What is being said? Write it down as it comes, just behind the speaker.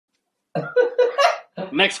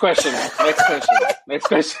Next question. Next question. Next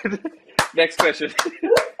question. Next question.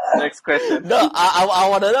 Next question. No, I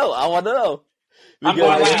want to know. I want to know. I'm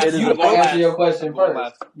going last. You answer your question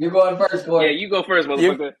first. You're going first, Corey. Yeah, you go first,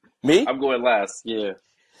 motherfucker. Me? I'm going last. Yeah.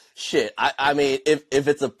 Shit. I mean, if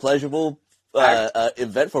it's a pleasurable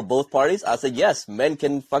event for both parties, I say yes. Men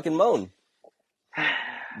can fucking moan.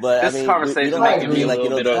 But this I mean, conversation making me like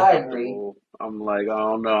I agree. I'm like, I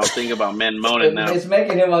don't know. I'm thinking about men moaning now. It's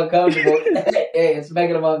making him uncomfortable. Hey, it's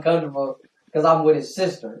making him uncomfortable because I'm with his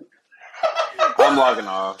sister. I'm logging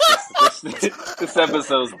off. This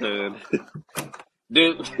episode's done.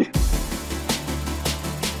 Dude.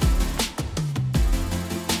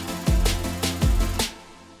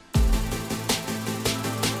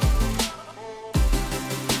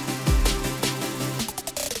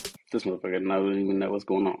 This motherfucker don't even know what's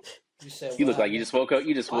going on. You look like you just woke up.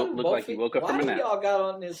 You just look like you woke up from a nap. Why y'all got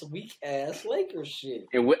on this weak ass Lakers shit?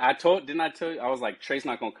 Didn't I tell you? I was like, Trey's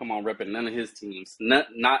not gonna come on repping none of his teams. None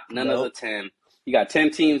of the 10. You got 10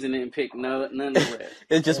 teams and didn't pick none of the rest.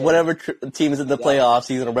 It's just whatever team is in the playoffs,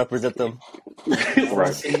 he's gonna represent them.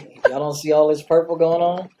 Right. Y'all don't see all this purple going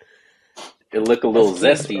on? It look a little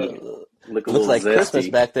zesty. Looks like zesty. Christmas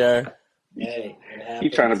back there. Hey, you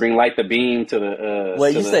trying to bring light the beam to the?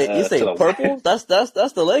 Wait, you say purple? That's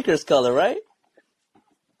the Lakers color, right?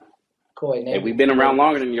 Coy, hey, we've been around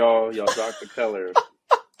longer than y'all. Y'all dark the color.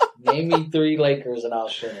 Name me 3 Lakers and I'll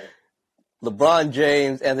show you. LeBron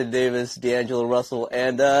James, Anthony Davis, D'Angelo Russell,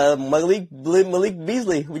 and Malik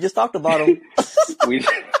Beasley. We just talked about him.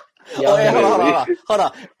 Hold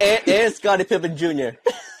on. And Scottie Pippen Jr.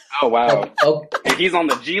 Oh, wow. Okay. He's on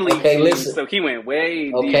the G League team, so he went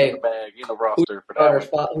way deep in the bag in the roster for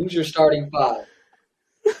that. Who's your starting 5?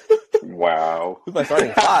 Wow. Who's my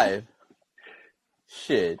starting 5?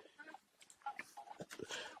 Shit.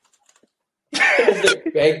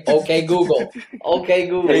 Okay, Google.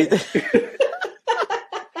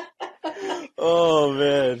 Oh,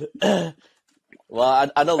 man.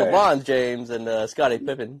 Well, I know LeBron James and Scottie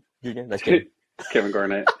Pippen Jr. That's kidding. Kevin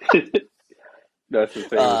Garnett. That's his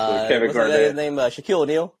favorite. Kevin Garnett. His name Shaquille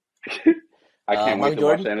O'Neal. I can't wait to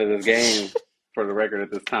watch the end of this game. For the record,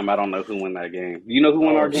 at this time, I don't know who won that game. Do you know who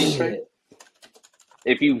won our game, Trey?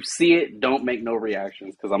 If you see it, don't make no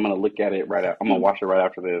reactions because I'm going to look at it right after. I'm going to watch it right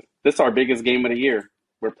after this. This is our biggest game of the year.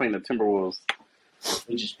 We're playing the Timberwolves.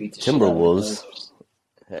 We just beat the Timberwolves.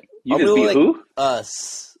 You just beat who?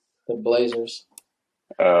 Us. The Blazers.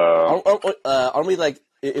 Aren't we like,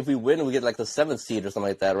 if we win, we get like the 7th seed or something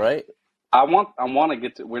like that, right? I want to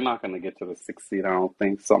get to. We're not going to get to the 6th seed, I don't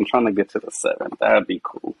think. So I'm trying to get to the 7th. That'd be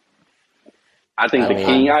cool. I think the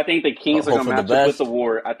Kings are going to match up with the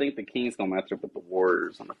Warriors. I think the Kings going to match up with the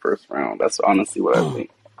Warriors in the first round. That's honestly what I think,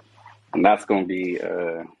 and that's going to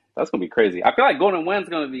be crazy. I feel like Golden Wind's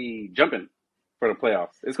going to be jumping for the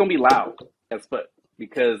playoffs. It's going to be loud as fuck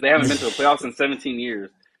because they haven't been to the playoffs in 17 years.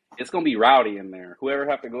 It's going to be rowdy in there. Whoever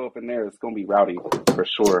have to go up in there, it's going to be rowdy for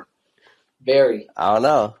sure. Very. I don't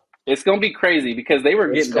know. It's going to be crazy because they were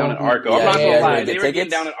getting down at Arco. I'm not going to lie. They were getting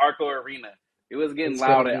down at Arco Arena. It was getting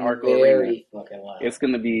loud at Arco Arena. It's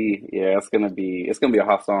gonna be a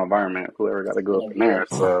hostile environment. Whoever got to go up in there.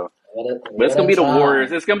 So, but it's gonna be the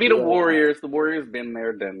Warriors. It's gonna be the Warriors. The Warriors been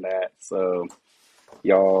there, done that. So,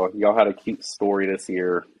 y'all had a cute story this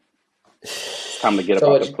year. It's time to get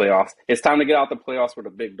about the playoffs. It's time to get out the playoffs where the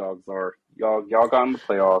big dogs are. Y'all got in the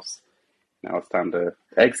playoffs. Now it's time to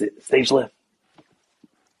exit. Stage left.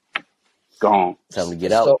 Gone. Time to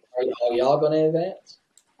get out. So are y'all gonna advance?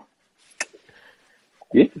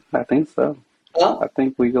 Yeah, I think so. Huh? I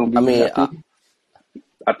think we're gonna be.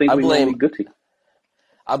 I think we're gonna be good team.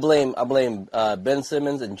 I blame Ben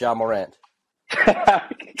Simmons and John Morant.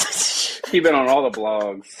 He been on all the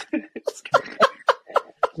blogs.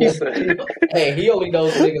 Hey, he only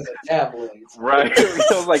knows niggas in tabloids. Right. It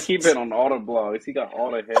was like he been on all the blogs. He got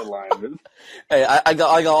all the headlines. Hey, I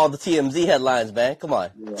got all the TMZ headlines, man. Come on.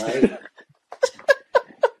 Right.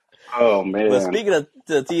 Oh man! But speaking of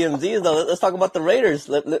the TMZs, though, let's talk about the Raiders.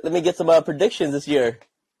 Let me get some predictions this year.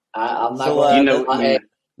 I'm not going.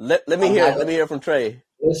 Let me hear from Trey.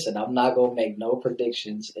 Listen, I'm not gonna make no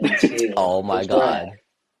predictions until. Oh my god!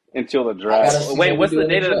 Until the draft. Wait, what's the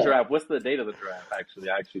date of the draft? What's the date of the draft? Actually,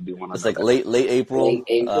 I do want to. It's like late April. Late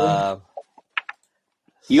April.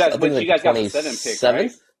 You guys got the 7th pick, right?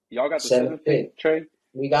 Y'all got the 7th pick, Trey.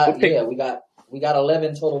 We got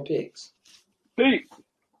 11 total picks.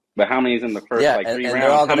 But how many's in the first 3 rounds? They're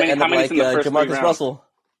all going to end up like Jamarcus Russell.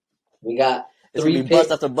 We got 3 picks.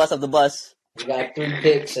 Bust after bust after bust. We got 3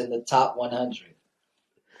 picks in the top 100.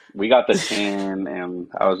 We got the 10, and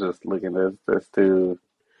I was just looking at this too.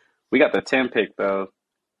 We got the 10 pick, though.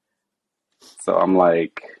 So I'm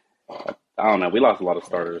like, I don't know. We lost a lot of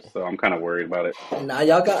starters, so I'm kind of worried about it. Nah,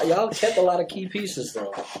 y'all kept a lot of key pieces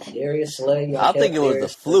though. Darius Slay. I think it was the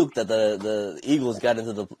fluke that the Eagles got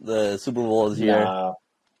into the Super Bowl this year. Nah,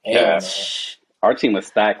 yeah. Our team was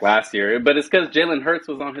stacked last year, but it's because Jalen Hurts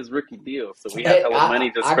was on his rookie deal, so we had hella money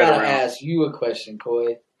to spread around. I gotta ask you a question,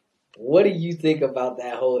 Coy. What do you think about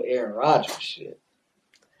that whole Aaron Rodgers shit?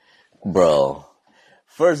 Bro,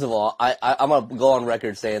 first of all, I'm going to go on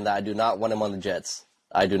record saying that I do not want him on the Jets.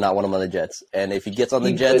 I do not want him on the Jets. And if he gets on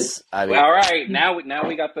the Jets, I mean... All right, now we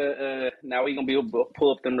got now we going to be able to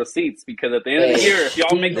pull up them receipts, because at the end of the year, if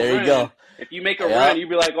y'all make a run... If you make a run, you'd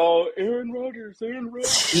be like, "Oh, Aaron Rodgers."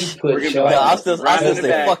 I'll still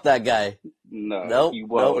say, "Fuck that guy." No, you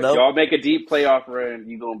won't. If y'all make a deep playoff run,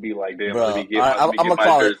 you gonna be like, "Damn, let me get I'm gonna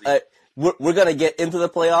call jersey." it. We're gonna get into the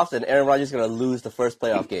playoffs, and Aaron Rodgers is gonna lose the first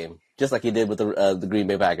playoff game, just like he did with the Green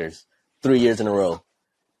Bay Packers 3 years in a row.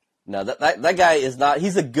 Now that guy is not.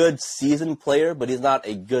 He's a good season player, but he's not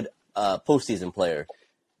a good postseason player.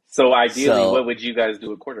 So ideally, what would you guys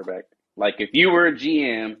do at quarterback? Like, if you were a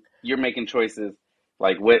GM. You're making choices.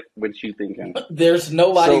 Like, what you thinking? There's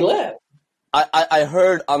nobody left. I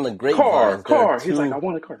heard on the grapevine. Car. He's like, I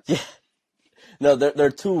want a car. Yeah. No, there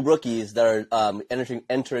are two rookies that are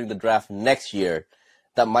entering the draft next year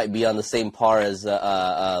that might be on the same par as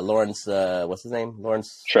Lawrence. What's his name?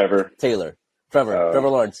 Lawrence Trevor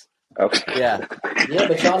Lawrence. Okay. Yeah,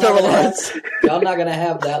 but y'all not gonna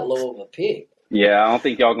have that low of a pick. Yeah, I don't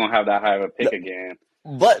think y'all gonna have that high of a pick again.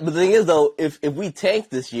 But the thing is, though, if we tank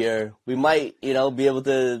this year, we might, be able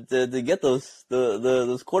to get those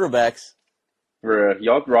quarterbacks. Bruh,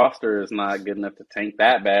 y'all roster is not good enough to tank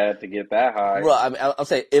that bad to get that high. Bro, I'll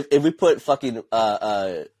say if we put fucking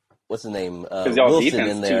what's his name, Wilson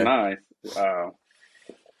in there. Too nice.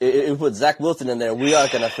 If we put Zach Wilson in there, we are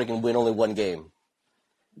gonna freaking win only one game.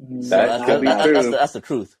 That's the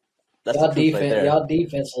truth. That's the truth right there. Y'all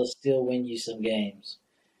defense will still win you some games.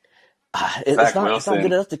 It's not good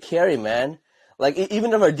enough to carry, man. Like,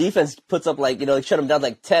 even if our defense puts up, shut them down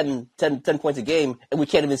 10 points a game, and we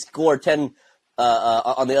can't even score 10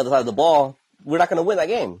 on the other side of the ball, we're not going to win that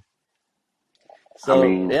game. So,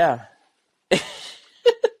 yeah. I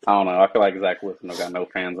don't know. I feel like Zach Wilson don't got no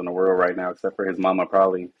fans in the world right now, except for his mama,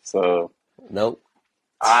 probably. So, nope.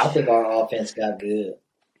 I think our offense got good.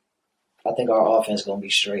 I think our offense going to be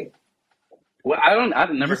straight. Well,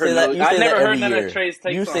 I've never heard none of Trey's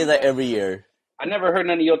takes. You say that every year. I never heard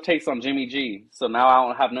none of your takes on Jimmy G, so now I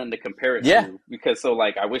don't have nothing to compare it to. Because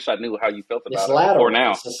I wish I knew how you felt about it before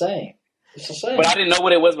now. It's the same. But I didn't know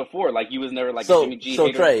what it was before. Like, you was never a Jimmy G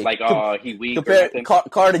hater. Trey, he weak. Compare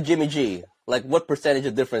Carr to Jimmy G. Like, what percentage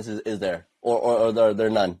of difference is there, or are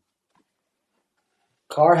there none?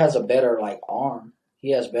 Carr has a better arm.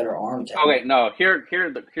 He has better arm talent. Okay, no.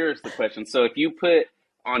 Here's the question. So if you put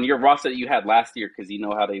on your roster that you had last year, because you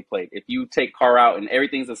know how they played, if you take Carr out and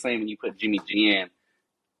everything's the same and you put Jimmy G in,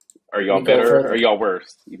 are y'all better or are y'all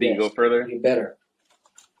worse? You think you go further? You're better.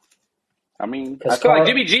 I mean, I feel like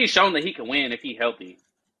Jimmy G's shown that he can win if he's healthy.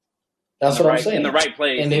 That's what I'm saying. In the right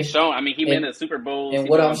place. And he's shown, he been in the Super Bowls. And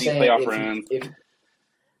what I'm saying, if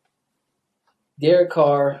Derek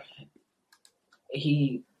Carr,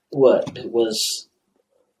 I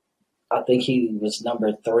think he was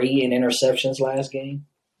number 3 in interceptions last game.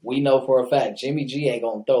 We know for a fact Jimmy G ain't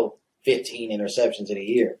going to throw 15 interceptions in a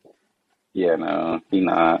year. Yeah, no, he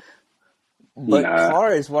not. But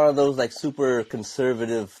Carr is one of those super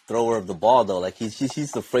conservative thrower of the ball though. Like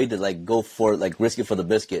he's afraid to go for risk it for the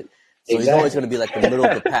biscuit. So he's always going to be the middle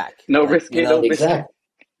of the pack. No risk it, no biscuit. Exactly.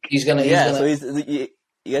 He's gonna. So you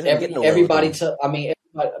guys get nowhere. Everybody,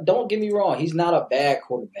 don't get me wrong. He's not a bad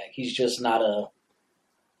quarterback. He's just not a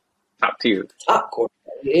top tier quarterback.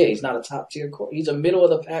 Yeah, he's not a top tier quarterback. He's a middle of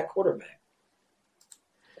the pack quarterback.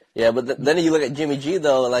 Yeah, but then you look at Jimmy G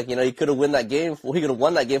though. He could have won that game. Well, he could have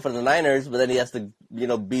won that game for the Niners, but then he has to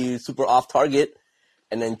be super off target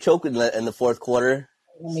and then choke in the fourth quarter.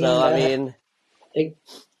 History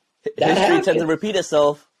tends to repeat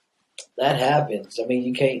itself. That happens.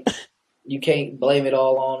 You can't blame it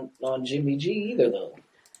all on Jimmy G either, though.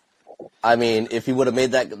 If he would have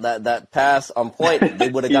made that pass on point, they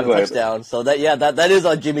would have got a touchdown. So that is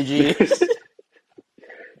on Jimmy G.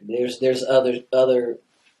 There's other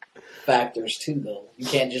factors too, though. You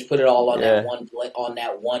can't just put it all on that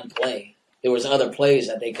one play. There was other plays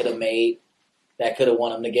that they could have made that could have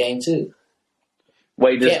won them the game too.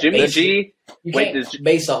 Wait, does Jimmy G? You can't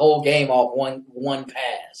base a whole game off one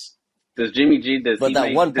pass. Does Jimmy G? But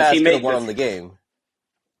that one pass could have won him the game.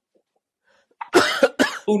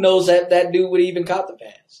 Who knows that dude would even caught the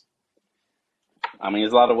pass?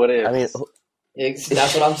 It's a lot of what ifs. That's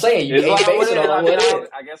what I'm saying. You can't base it on what it is.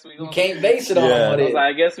 I guess we. You can't base it on what it is.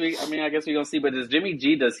 I guess we gonna see. But does Jimmy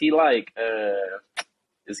G? Does he like?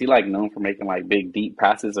 Is he like known for making like big deep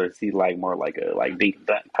passes, or is he like more like a deep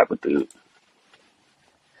dunk type of dude?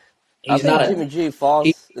 I think Jimmy G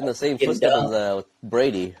falls in the same footsteps as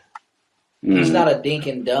Brady. He's not a dink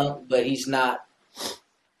and dunk, but he's not.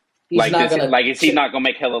 Is he not gonna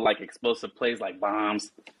make hella like explosive plays like bombs?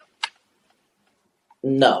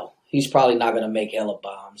 No, he's probably not gonna make hella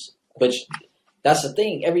bombs. But that's the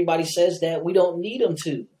thing. Everybody says that we don't need him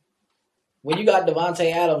to. When you got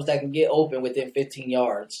Devontae Adams that can get open within 15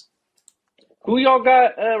 yards. Who y'all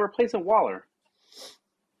got replacing Waller?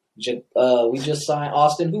 We just signed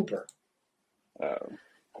Austin Hooper. I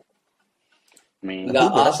mean,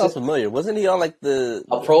 that sounds familiar. Wasn't he on like a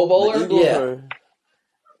Pro Bowler? Yeah.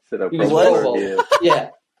 He was Pro Bowler. Yeah.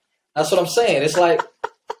 That's what I'm saying. It's like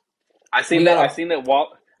I seen that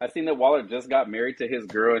Waller just got married to his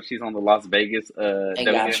girl, and she's on the Las Vegas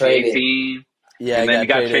WNBA team. Yeah, and then he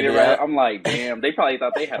got traded right. I'm like, damn. They probably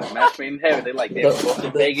thought they had a match made in heaven. They like, damn, we're both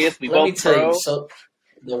in Vegas. We both pro. So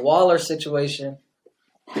the Waller situation.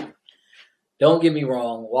 Don't get me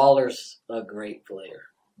wrong. Waller's a great player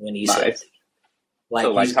when he's healthy.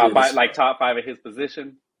 Top five at his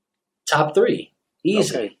position. Top 3,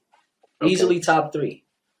 easily, easily top 3.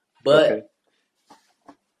 But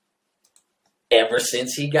ever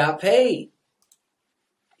since he got paid,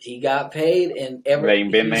 and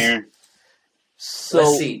ain't been there. So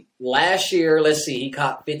let's see. Last year, he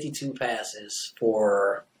caught 52 passes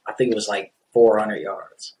for I think it was like 400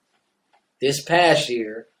 yards. This past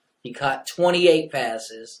year, he caught 28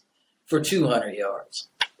 passes for 200 yards.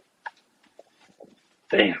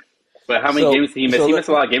 Damn. But how many games did he miss? He missed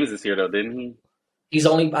a lot of games this year, though, didn't he?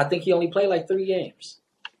 I think he only played like 3 games.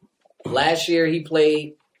 Last year, he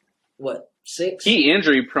played, 6? He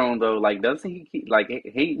injury prone, though. Like, doesn't he?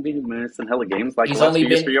 He been missing hella games like the last few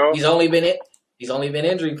years for y'all? He's only been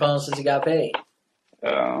injury prone since he got paid.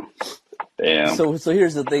 Oh, damn. So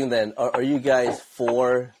here's the thing then. Are you guys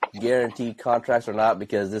for guaranteed contracts or not?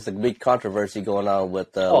 Because there's a big controversy going on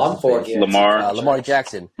with I'm for Lamar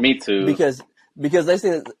Jackson. Me too. Because I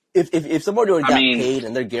think if somebody already got paid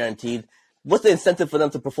and they're guaranteed, what's the incentive for them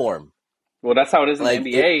to perform? Well, that's how it is in the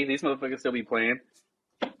NBA. These motherfuckers still be playing.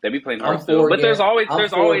 They be playing hard still. But there's always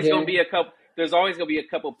gonna be a couple. There's always gonna be a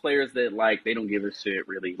couple players that they don't give a shit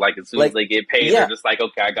really. Like as soon as they get paid, they're just like,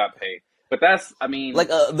 okay, I got paid. But that's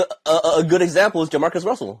a good example is Jamarcus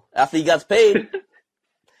Russell. After he got paid,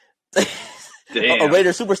 a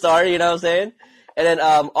Raider superstar. You know what I'm saying? And then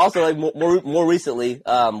also more recently,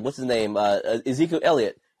 what's his name? Ezekiel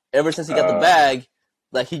Elliott. Ever since he got the bag,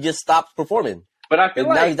 he just stopped performing. But I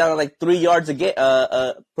feel now he's down to 3 yards a game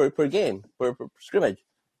per game per scrimmage.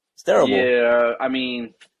 It's terrible. Yeah, I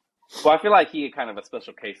mean, I feel like he had kind of a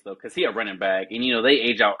special case though, because he a running back, and they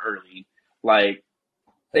age out early. Like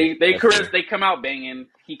they careers, they come out banging.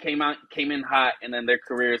 He came in hot, and then their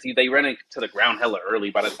careers they run it to the ground hella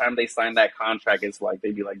early. By the time they sign that contract, it's like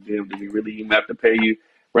they'd be like, "Damn, do we really even have to pay you?"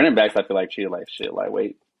 Running backs, I feel like treated like shit. Like,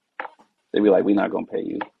 wait, they'd be like, "We're not gonna pay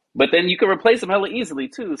you," but then you can replace him hella easily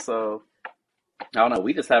too. So I don't know.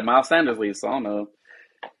 We just had Miles Sanders leave, so I don't know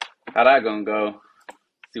how that gonna go.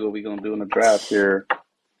 See what we gonna do in the draft here,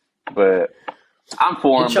 but I'm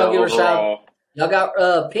for him though, overall. Y'all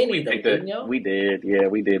got Penny though, didn't y'all? We did, yeah,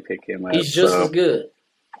 we did pick him. He's just as good.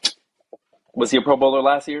 Was he a Pro Bowler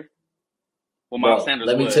last year? Well, Miles Sanders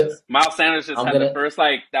was. Miles Sanders just had the first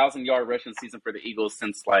 1,000-yard rushing season for the Eagles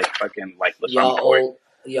since LeSean McCoy.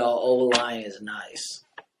 Y'all O-line is nice.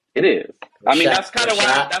 It is. I mean, that's kind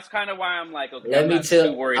of why I'm like, okay, I'm not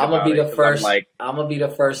too worried about it. I'm gonna be the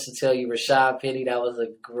first to tell you, Rashad Penny, that was a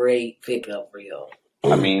great pickup for y'all.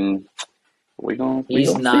 I mean,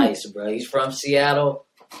 he's nice, bro. He's from Seattle.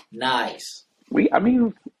 Nice. We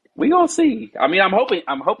gonna see. I mean, I'm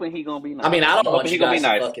hoping he gonna be nice. I mean, I don't want you guys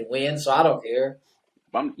to fucking win, so I don't care.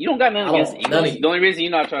 You don't got nothing against the Eagles. The only reason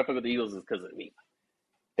you're not trying to fuck with the Eagles is because of me.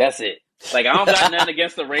 That's it. I don't got nothing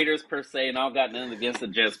against the Raiders per se, and I don't got nothing against the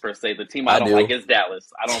Jets per se. The team I don't like is Dallas.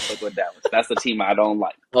 I don't fuck with Dallas. That's the team I don't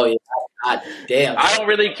like. Oh yeah, damn. I don't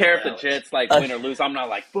really care if the Jets win or lose. I'm not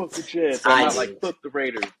like fuck the Jets. I'm not like fuck the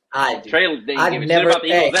Raiders. I do. I never about the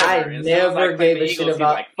Eagles ever. I never gave a shit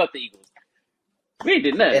about fuck the Eagles. We ain't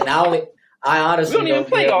did nothing. And I honestly don't even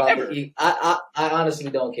play y'all ever. I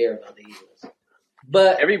honestly don't care about the Eagles.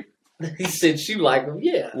 But he said you like them,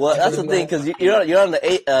 yeah. Well, that's the thing, because you're on the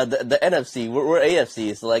NFC. We're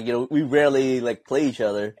AFC, so we rarely play each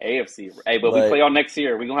other. AFC, but we play all next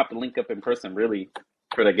year. We're gonna have to link up in person, really,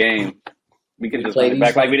 for the game. We can just play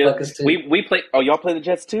back like we did. We play. Oh, y'all play the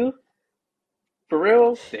Jets too? For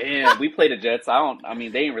real? Damn, we play the Jets. I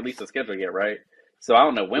mean, they ain't released the schedule yet, right? So I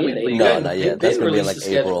don't know when we play. No, not yet. That's going to be in like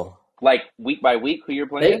April. Like week by week, who you're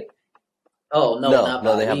playing? No,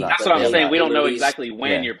 they have not. That's what I'm saying. We don't know exactly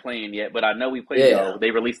when you're playing yet, but I know we play.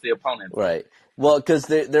 They released the opponent. Right. Well, because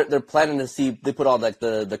they're planning to see. They put all like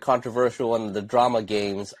the controversial and the drama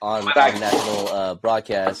games on national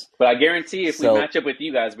broadcast. But I guarantee, if we match up with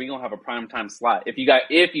you guys, we're gonna have a primetime slot. If you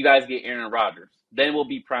guys get Aaron Rodgers, then we'll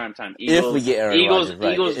be primetime. If we get Aaron Rodgers,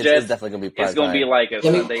 right. Eagles, it's Jets, definitely gonna be primetime. It's gonna be like a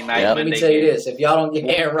Sunday night. Let me tell you this: if y'all don't get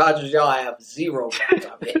Aaron Rodgers, y'all have 0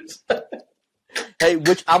 primetime games. Hey,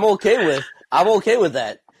 which I'm okay with. I'm okay with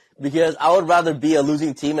that. Because I would rather be a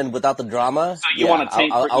losing team and without the drama. So you want to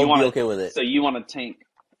tank? I would be okay with it. So you want to tank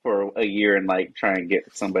for a year and like try and get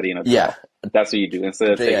somebody in a draft? Yeah, that's what you do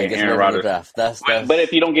instead of taking Aaron Rodgers. That's but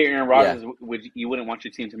if you don't get Aaron Rodgers, you wouldn't want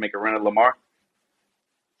your team to make a run at Lamar?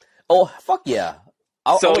 Oh fuck yeah!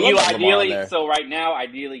 So right now,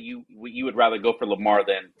 ideally, you would rather go for Lamar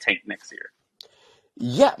than tank next year.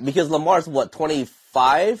 Yeah, because Lamar's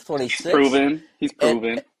 25, 26? He's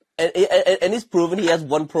proven. And he's proven he has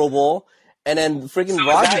 1 Pro Bowl, and then freaking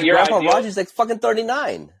Rodgers like fucking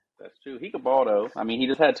 39. That's true. He could ball though. I mean, he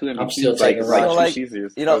just had 2 MVPs.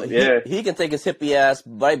 He can take his hippie ass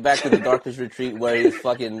right back to the darkness retreat where he's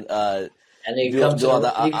fucking and he comes to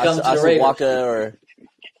the Asawaka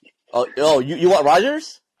or you want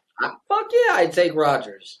Rodgers? Fuck yeah, I'd take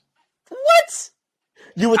Rodgers. What?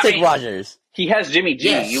 You would take Rodgers? He has Jimmy G.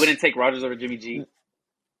 Yes. You wouldn't take Rodgers over Jimmy G?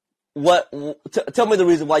 What? Tell me the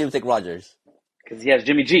reason why you would take Rodgers. Because he has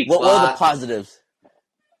Jimmy G. What are the positives?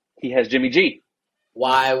 He has Jimmy G.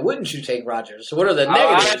 Why wouldn't you take Rodgers? So what are the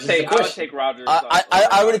negatives? I would take Rodgers.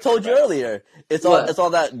 I already told you earlier. It's all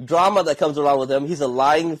that drama that comes around with him. He's a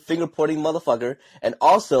lying, finger-pointing motherfucker. And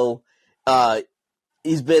also,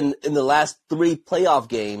 he's been in the last 3 playoff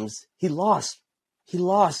games. He lost.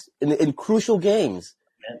 In crucial games.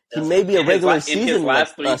 He may be a regular season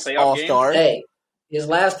all-star. Hey. His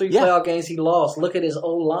last 3 playoff games he lost. Look at his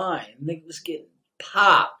O-line. Nigga was getting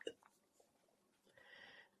popped.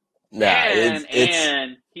 Nah, and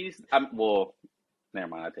he's never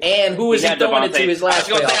mind. And who was he throwing it to his last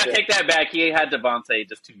playoff? I take that back. He had Devontae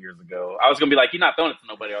just 2 years ago. I was gonna be like, he's not throwing it to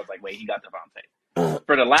nobody. I was like, wait, he got Devontae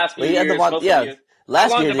for the last few years.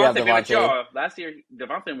 Last year he had Devontae. Last year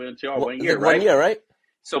Devontae went to y'all 1 year, right? 1 year, right?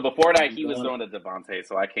 So before that, he was throwing to Devontae.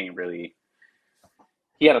 So I can't really.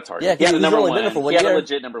 He had a target. Yeah, he had a number one. He had a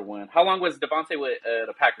legit number 1. How long was Devontae with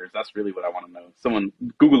the Packers? That's really what I want to know. Someone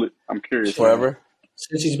Google it. I'm curious. Forever.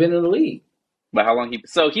 Since he's been in the league. But how long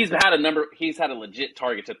he's had a legit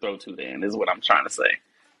target to throw to then is what I'm trying to say.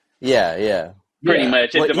 Yeah. Pretty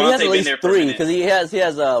much. Well, he has at least 3 because he has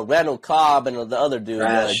Randall Cobb and the other dude,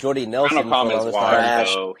 Jordy Nelson. Randall Cobb is wild,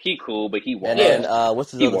 though. He cool, but he washed. And then,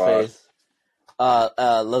 what's his other face?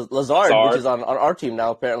 Lazard, which is on our team now,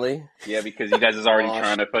 apparently. Yeah, because you guys is already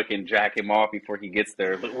trying to fucking jack him off before he gets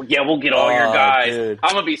there. But, we'll get all your guys. Dude.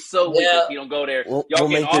 I'm gonna be so weak if you don't go there. We'll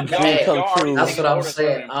make the dream come true. That's what I'm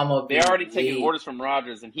saying. They're already taking orders from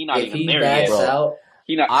Rodgers, and he's not even there yet.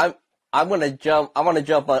 I'm gonna jump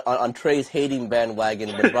on Trey's hating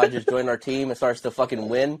bandwagon when Rodgers joins our team and starts to fucking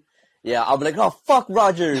win. Yeah, I'll be like, oh fuck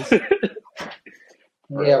Rodgers.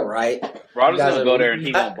 Yeah, right. Rodgers gonna go there and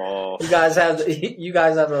he gonna ball. You guys have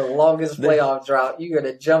the longest playoff drought. You're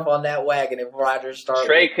gonna jump on that wagon if Rodgers starts.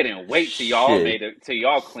 Trey couldn't wait till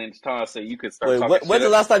y'all clinched, huh? So you could start. Wait, when's the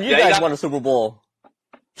last time you guys won a Super Bowl?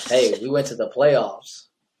 Hey, we went to the playoffs.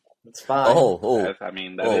 It's fine.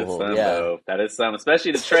 That is some,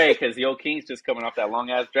 especially to Trey, because the old Kings just coming off that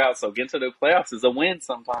long ass drought. So getting to the playoffs is a win.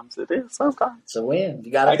 Sometimes it is. Sometimes it's a win.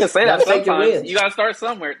 You gotta. I can say that sometimes. You gotta start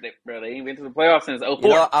somewhere. They ain't been to the playoffs since 2004.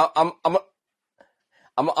 You know,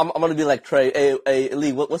 I'm gonna be like Trey. Hey,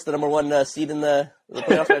 Lee, what's the number 1 seed in the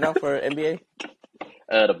playoffs right now for NBA?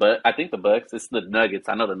 I think the Bucks. It's the Nuggets.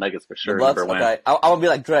 I know the Nuggets for sure. The Bucks? Okay. I'm gonna be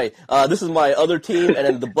like Dre. This is my other team, and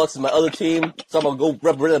then the Bucks is my other team. So I'm gonna go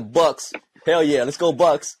represent Bucks. Hell yeah, let's go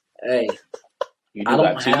Bucks. Hey, you do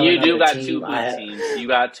got 2 hoop teams. You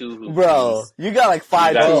got 2 hoop teams. Bro, you got like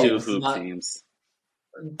 5 teams. 2 hoop teams.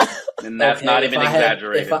 And that's not even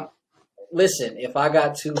exaggerated. Listen, if I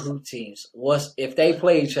got 2 hoop teams, if they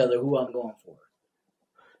play each other, who I'm going for?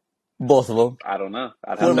 Both of them. I don't know.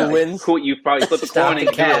 Whoever wins. You probably flip the coin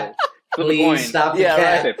and get Please stop the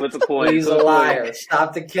cap. Flip the coin. He's a liar.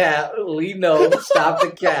 Stop the cap. Lee, no. Stop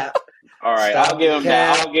the cap. All right, I'll give him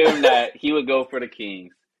that. He would go for the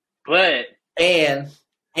Kings. But and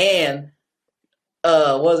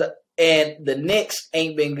the Knicks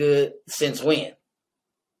ain't been good since when?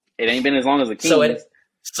 It ain't been as long as the Kings.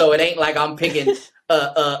 So it ain't like I'm picking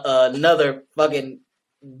another fucking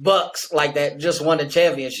Bucks like that just won the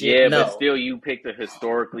championship. Yeah, no. but still, you picked a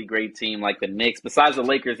historically great team like the Knicks. Besides the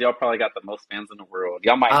Lakers, y'all probably got the most fans in the world.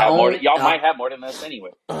 Y'all might have more. Y'all might have more than us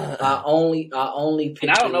anyway. I only picked.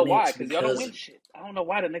 And I don't know why, because y'all don't win shit. I don't know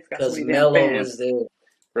why the Knicks got so many damn Melo fans. was there.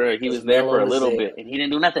 Bro, he was there for a little bit, and he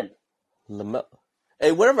didn't do nothing.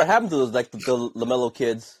 Hey, whatever happened to those like the LaMelo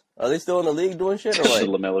kids? Are they still in the league doing shit or what? The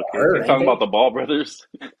LaMelo kids. They're talking about the Ball brothers.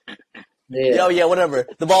 Yeah. Yeah, whatever.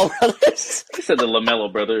 The Ball brothers. He said the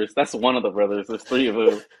LaMelo brothers. That's one of the brothers. There's three of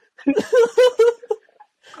them.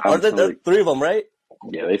 Are there three of them, right?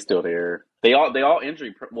 Yeah, they still there. They all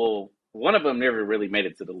injury. Well, one of them never really made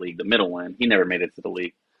it to the league. The middle one, he never made it to the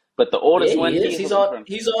league. But the oldest one, he's on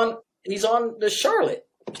the Charlotte.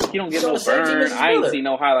 He don't get no burn. I ain't seen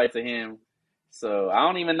no highlights of him, so I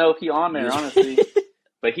don't even know if he on there, honestly.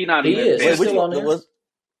 But he not even. He's still on there.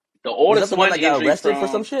 The oldest one that got arrested for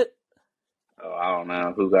some shit. Oh, I don't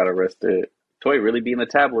know who got arrested. Toy really be in the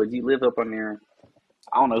tabloids. You live up on there.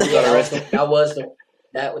 I don't know who got arrested. That was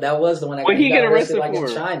the one that what he get arrested like for?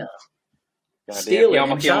 In China. Stealing in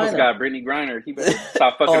China. He almost got Brittany Griner. He better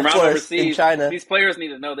stop fucking around overseas. In China. These players need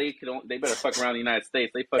to know they better fuck around the United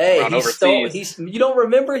States. They fuck around overseas. You don't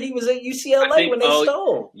remember he was at UCLA when they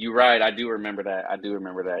stole? You're right. I do remember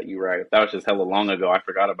that. You're right. That was just hella long ago. I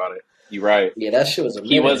forgot about it. You're right. Yeah, that shit was a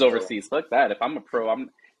He was overseas. Fuck that. If I'm a pro,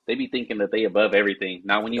 they be thinking that they above everything.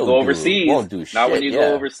 Not when you go overseas. Won't do shit, Not when you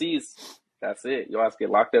go overseas. That's it. Your ass get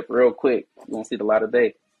locked up real quick. You won't see the light of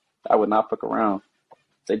day. I would not fuck around.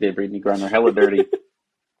 They did Brittany Griner hella dirty.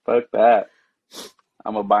 Fuck that.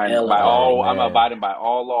 I'm abiding by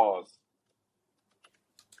all laws.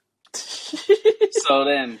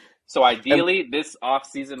 So ideally, this off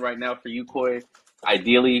season right now for you, Koi,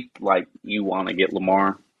 ideally, like you want to get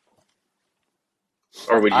Lamar,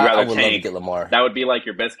 or would you rather love to get Lamar? That would be like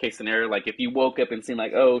your best case scenario. Like if you woke up and seen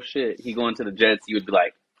like, oh shit, he going to the Jets, you would be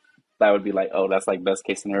like, that would be like, oh, that's like best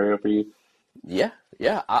case scenario for you. Yeah.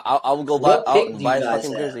 I would go buy a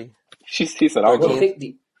fucking jersey. She said, "I'll go."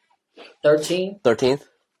 13th.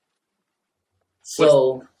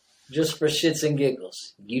 So, just for shits and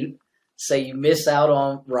giggles, you say you miss out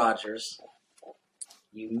on Rodgers,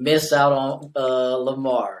 you miss out on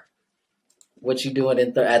Lamar. What you doing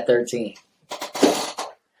at 13?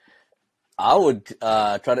 I would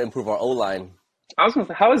try to improve our O-line. I was gonna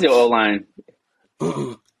say, how is your O-line?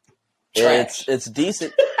 It's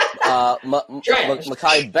decent.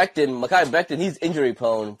 Mekhi Becton, he's injury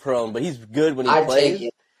prone, but he's good when he plays.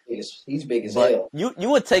 He's big as hell. You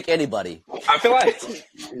would take anybody. I feel like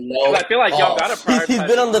y'all gotta prioritize. He's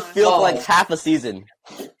been on the field for like half a season.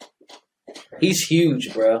 He's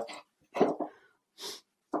huge, bro.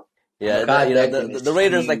 Yeah, the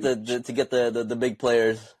Raiders like to get the big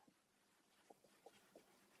players.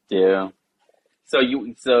 Yeah. So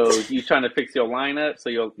you trying to fix your lineup? So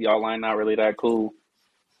y'all line not really that cool.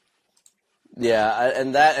 Yeah,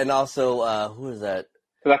 and also who is that?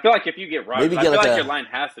 Because I feel like if you get Rodgers, I feel like your line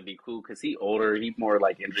has to be cool because he's older. He's more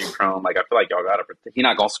like injury prone. Like I feel like y'all gotta. He's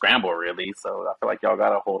not gonna scramble really, so I feel like y'all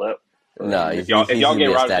gotta hold up. No, if y'all get Rodgers,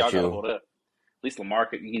 y'all gotta hold up. At least Lamar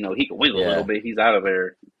could, he can wiggle a little bit. He's out of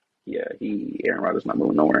there. Yeah, Aaron Rodgers not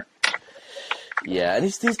moving nowhere. Yeah, and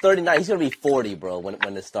he's 39. He's gonna be 40, bro, when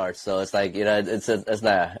it starts. So it's like it's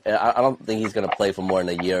not. I don't think he's gonna play for more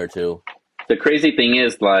than a year or two. The crazy thing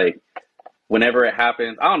is, like, whenever it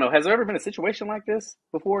happens, I don't know. Has there ever been a situation like this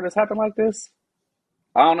before? That's happened like this?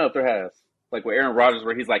 I don't know if there has. Like with Aaron Rodgers,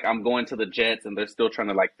 where he's like, "I'm going to the Jets," and they're still trying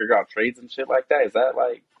to like figure out trades and shit like that. Is that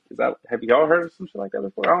have y'all heard of some shit like that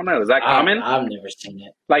before? I don't know. Is that common? I've never seen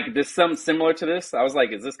it. Like, this something similar to this? I was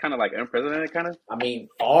like, is this kind of like unprecedented? Kind of. I mean,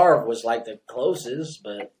 Favre was like the closest,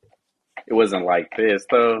 but it wasn't like this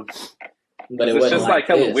though. But it was wasn't just like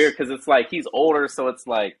hella weird because it's like he's older, so it's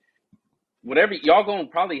like whatever y'all gonna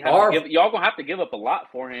probably have to give up a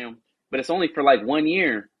lot for him, but it's only for like 1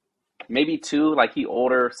 year, maybe 2. Like he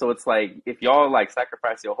older, so it's like if y'all like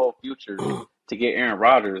sacrifice your whole future to get Aaron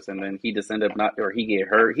Rodgers, and then he just end up he get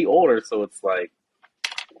hurt. He older, so it's like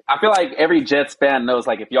I feel like every Jets fan knows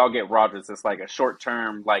like if y'all get Rodgers, it's like a short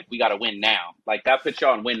term. Like we got to win now. Like that puts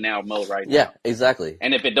y'all in win now mode right now. Yeah, exactly.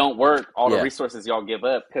 And if it don't work, all the resources y'all give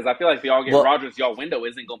up. Because I feel like if y'all get Rodgers, y'all window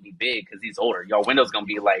isn't gonna be big because he's older. Y'all window's gonna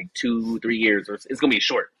be like 2-3 years, or it's gonna be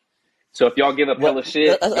short. So if y'all give up hella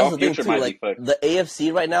shit, y'all future might be fucked. The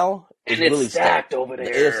AFC right now is really stacked over there.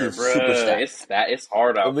 The AFC is super stacked. It's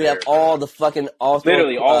hard out there. We have all the fucking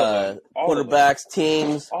literally all of them. Quarterbacks,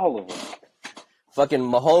 teams, all of them. Fucking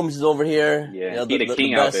Mahomes is over here. Yeah, he the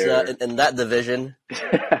king out there in that division.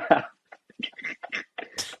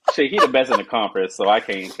 Shit, he the best in the conference, so I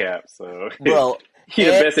can't cap. So, bro, he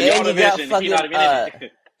the best in your division. He not even in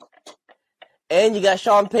it. And you got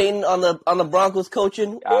Sean Payton on the Broncos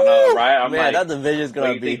coaching. I know, right? Man, that division's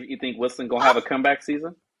gonna be. You think Wilson gonna have a comeback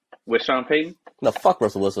season with Sean Payton? No, fuck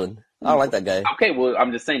Russell Wilson. I don't like that guy. Okay, well,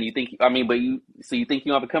 I'm just saying. You think you have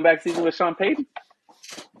a comeback season with Sean Payton?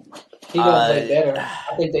 He gonna play better.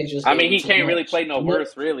 I think they just. He can't really play no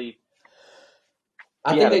worse, really.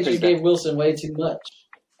 I think they just gave Wilson way too much.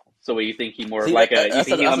 So, you think he more like a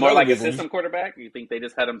system quarterback? You think they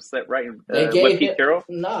just had him set right with Pete Carroll?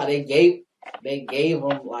 Nah, they gave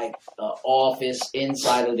him like the office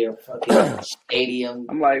inside of their fucking stadium.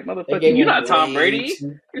 I'm like, motherfucker, you're not Tom Brady.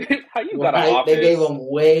 How you got an office? They gave him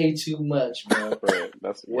way too much, bro.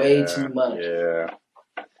 That's way too much. Yeah,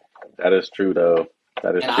 that is true though.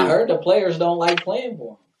 That is true. I heard the players don't like playing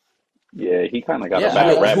for him. Yeah, he kind of got a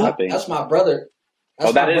bad rap. I think that's my brother.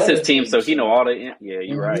 That is his team, so he know all the. Yeah,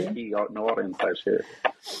 you're right. He know all the inside shit.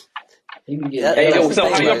 So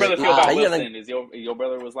how your brother feel about Wilson? Is your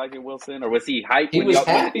brother was liking Wilson, or was he hyped? He was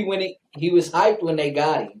happy when he was hyped when they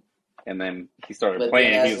got him. And then he started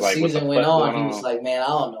playing. Then he was like, "What the fuck went on?" He was like, "Man, I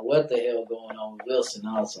don't know what the hell going on with Wilson."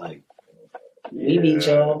 I was like, "We need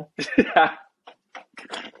y'all."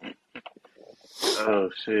 Oh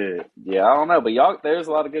shit! Yeah, I don't know, but y'all, there's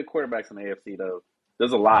a lot of good quarterbacks in the AFC though.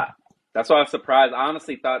 There's a lot. That's why I was surprised. I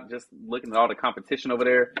honestly thought, just looking at all the competition over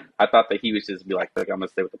there, I thought that he would just be like, "Look, I'm gonna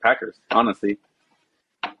stay with the Packers." Honestly,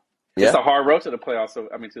 it's a hard road to the playoffs. To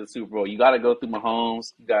the Super Bowl. You got to go through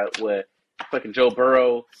Mahomes. You got fucking Joe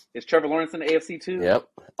Burrow. Is Trevor Lawrence in the AFC too? Yep.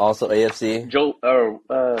 Also AFC.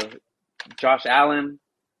 Josh Allen,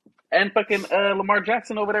 and fucking Lamar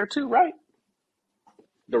Jackson over there too, right?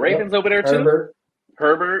 The Ravens over there too.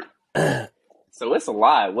 Herbert. So it's a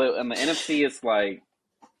lot. Well, in the NFC, it's like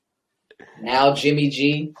now Jimmy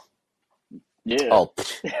G. Yeah. Oh,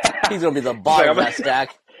 he's gonna be the bottom of that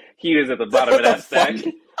stack. He is at the bottom of that stack.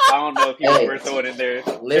 I don't know if he ever throw it in there.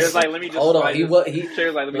 Listen, like, let me just hold on. Hold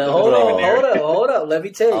up. Let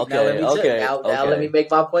me tell you. Now let me make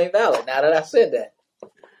my point valid. Now that I said that,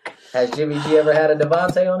 has Jimmy G ever had a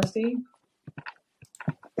Devontae on his team?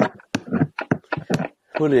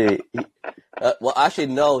 Who did he? Well, actually,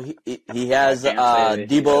 no. He has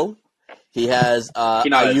Debo. He has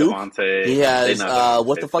Ayuk. He has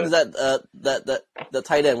what the fuck is that? The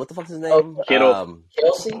tight end. What the fuck is his name? Kittle.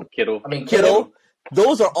 Kittle. Kittle.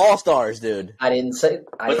 Those are all stars, dude. I didn't say.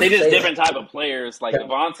 But they just different type of players. Like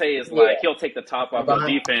Devontae is like he'll take the top off the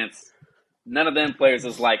defense. None of them players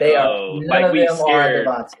is like we scared.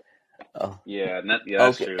 Oh. Yeah,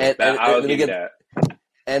 that's true. I'll give you that.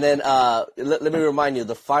 And then let me remind you,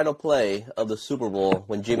 the final play of the Super Bowl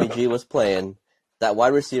when Jimmy G was playing, that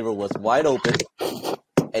wide receiver was wide open,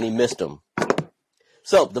 and he missed him.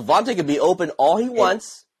 So Devontae can be open all he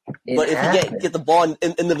wants, but if you get the ball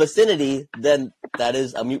in the vicinity, then that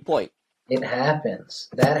is a moot point. It happens.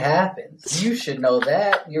 That happens. You should know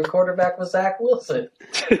that. Your quarterback was Zach Wilson.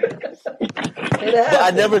 It happens. But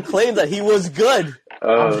I never claimed that he was good.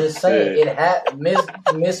 I'm just saying,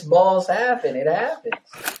 missed balls happen. It happens.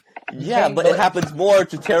 Yeah, but it happens more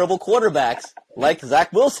to terrible quarterbacks like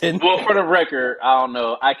Zach Wilson. Well, for the record, I don't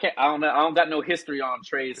know. I don't got no history on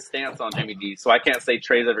Trey's stance on Jimmy G, so I can't say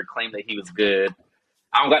Trey's ever claimed that he was good.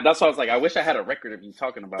 That's why I was like, I wish I had a record of you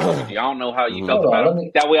talking about Jimmy G. I don't know how you felt about him.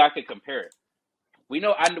 That way I could compare it. We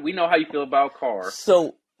know how you feel about Carr.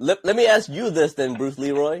 So let me ask you this then, Bruce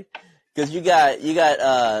Leroy, because you got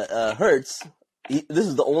Hurts. This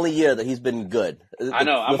is the only year that he's been good. I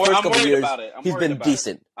know. I'm worried years, about it. He's been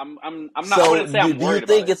decent. I'm not. So I wouldn't say I'm worried about it.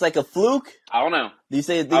 Do you think it's like a fluke? I don't know. Do you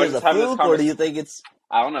say it's a fluke, or do you think it's?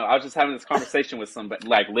 I don't know. I was just having this conversation with somebody,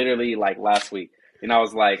 like literally, like last week, and I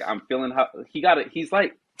was like, I'm feeling how he got it. He's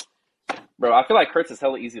like, bro, I feel like Hurts is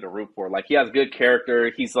hella easy to root for. Like he has good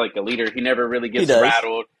character. He's like a leader. He never really gets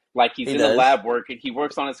rattled. Like he's in the lab working. He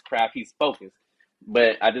works on his craft. He's focused.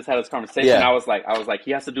 But I just had this conversation. Yeah. I was like,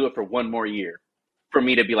 he has to do it for one more year for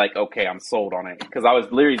me to be like, okay, I'm sold on it. Because I was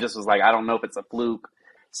literally just was like, I don't know if it's a fluke.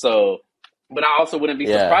 So, but I also wouldn't be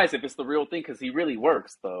surprised if it's the real thing because he really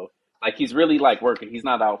works though. Like he's really like working. He's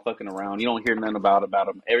not out fucking around. You don't hear nothing about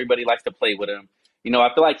him. Everybody likes to play with him. You know,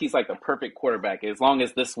 I feel like he's like the perfect quarterback. As long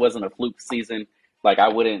as this wasn't a fluke season, like I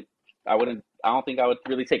don't think I would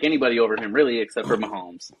really take anybody over him really except for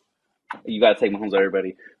Mahomes. You got to take Mahomes over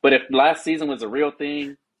everybody. But if last season was a real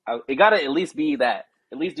thing, it got to at least be that.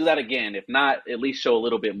 At least do that again. If not, at least show a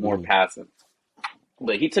little bit more passing.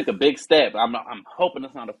 But he took a big step. I'm hoping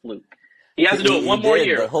it's not a fluke. He has to do it one more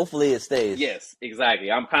year. But hopefully it stays. Yes,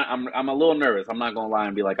 exactly. I'm a little nervous. I'm not gonna lie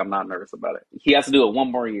and be like I'm not nervous about it. He has to do it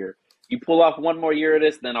one more year. You pull off one more year of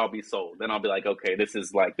this, then I'll be sold. Then I'll be like, okay, this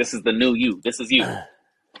is the new you. This is you.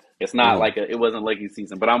 It's not like it wasn't Lakers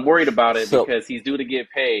season. But I'm worried about it because he's due to get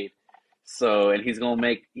paid. So, and he's gonna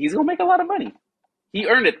make a lot of money. He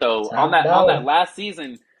earned it though on that last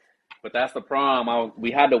season. But that's the problem. We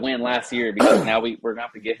had to win last year because now we're going to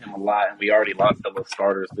have to give him a lot, and we already lost a couple of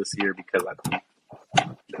starters this year because I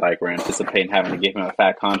think we're anticipating having to give him a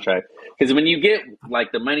fat contract. Because when you get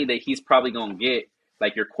like the money that he's probably going to get,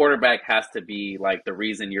 like your quarterback has to be like the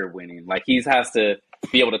reason you're winning. Like he has to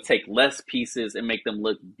be able to take less pieces and make them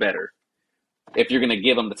look better. If you're going to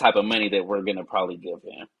give him the type of money that we're going to probably give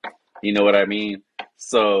him, you know what I mean?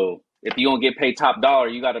 So if you're going to get paid top dollar,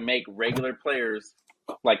 you got to make regular players.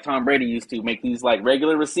 Like Tom Brady used to make these like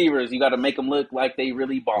regular receivers. You got to make them look like they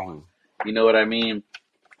really balling. You know what I mean?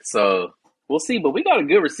 So we'll see. But we got a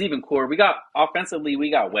good receiving core. We got offensively,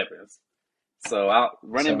 we got weapons. So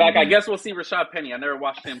running back, I guess we'll see Rashad Penny. I never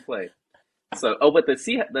watched him play. So but the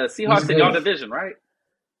Seahawks in y'all division, right?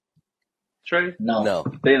 Trey? No.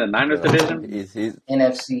 They in the Niners division? He's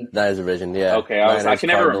NFC. Niners division, yeah. Okay, I can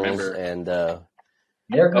never remember. And they're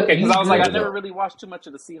good. Okay, because I was like, I never really watched too much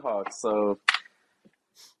of the Seahawks, so.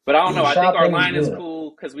 But I don't know. I think our line is cool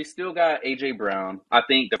because we still got A.J. Brown. I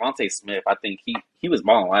think Devontae Smith, I think he was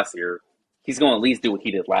balling last year. He's going to at least do what he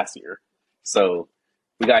did last year. So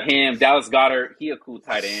we got him. Dallas Goedert, he a cool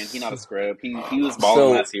tight end. He not a scrub. He was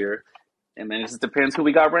balling last year. And then it just depends who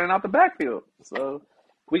we got running out the backfield. So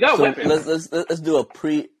we got weapons. Let's do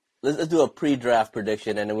a pre-draft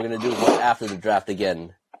prediction, and then we're going to do one after the draft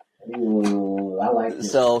again. Ooh, I like it.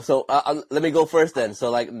 So let me go first then.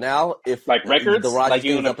 So like now, if like records, the Rodgers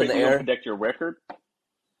thing's up in the air, predict your record.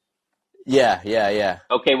 Yeah.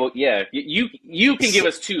 Okay, well, yeah, you can give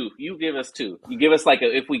us two. You give us two. You give us like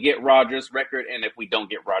if we get Rodgers record and if we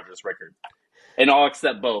don't get Rodgers record, and I'll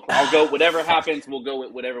accept both. I'll go whatever happens. We'll go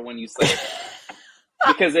with whatever one you say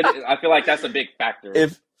because I feel like that's a big factor.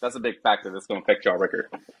 That's a big factor that's going to affect y'all record.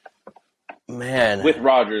 Man, with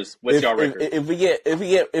Rodgers, what's y'all record? If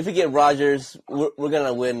we get Rodgers, we're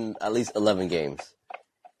gonna win at least 11 games.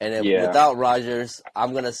 And then without Rodgers,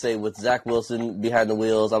 I'm gonna say with Zach Wilson behind the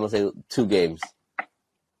wheels, I'm gonna say 2 games.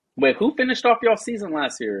 Wait, who finished off y'all season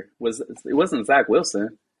last year? It wasn't Zach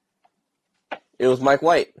Wilson? It was Mike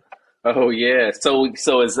White. Oh yeah. So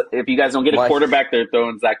if you guys don't get a quarterback, they're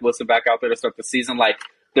throwing Zach Wilson back out there to start the season. Like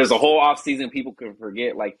there's a whole off season people could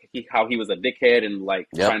forget like how he was a dickhead and like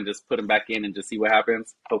trying to just put him back in and just see what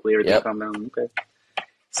happens. Hopefully everything will calm down. Okay.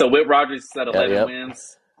 So with Rodgers, you said 11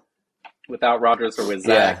 wins. Without Rodgers or with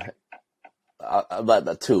Zach? Yeah.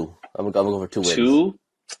 About 2. I'm gonna go for 2 wins. 2?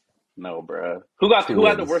 No, bro. Who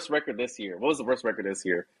had the worst record this year? What was the worst record this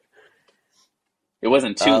year? It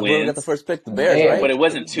wasn't 2 wins. We got the first pick, the Bears, right? But it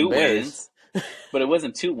wasn't 2 wins. But it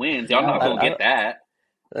wasn't 2 wins. Y'all not gonna get that.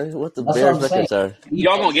 What the Bears records are?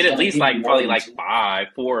 Y'all gonna get at least probably 5,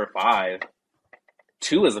 4 or 5.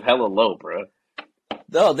 2 is hella low, bro.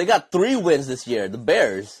 No, they got 3 wins this year. The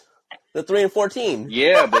Bears, they're 3-14.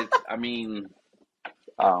 Yeah, but I mean,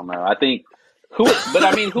 I don't know. I think who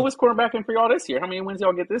was quarterbacking for y'all this year? How many wins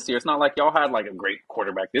y'all get this year? It's not like y'all had like a great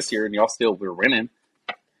quarterback this year and y'all still were winning.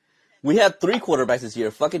 We had 3 quarterbacks this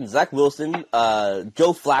year. Fucking Zach Wilson,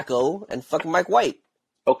 Joe Flacco, and fucking Mike White.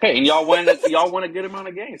 Okay, and y'all won a good amount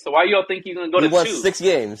of games. So why y'all think you're gonna go to 2? We won 6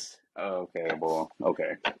 games. Oh, okay, well,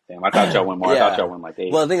 okay. Damn, I thought y'all won more. I thought y'all won like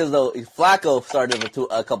 8. Well, the thing is though, Flacco started with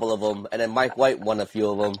a couple of them, and then Mike White won a few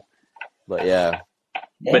of them. But yeah.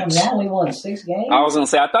 Damn, now we won 6 games? I was gonna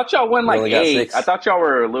say I thought y'all won like 8. I thought y'all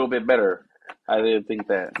were a little bit better. I didn't think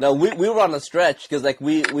that. No, we were on a stretch because like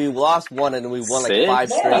we lost 1 and we won 6? like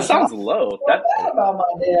 5 straight. That sounds low. That about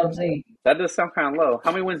my damn team. That does sound kind of low.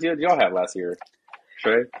 How many wins did y'all have last year,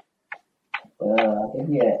 Trey? I think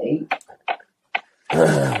we had 8.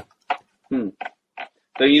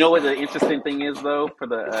 So you know what the interesting thing is though for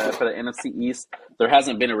the NFC East, there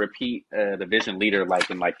hasn't been a repeat division leader like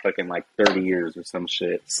in fucking 30 years or some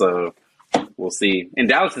shit. So we'll see. And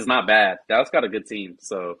Dallas is not bad. Dallas got a good team.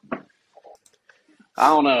 So I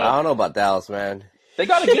don't know. I don't know about Dallas, man. They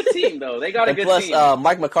got a good team though. They got a good team. Plus,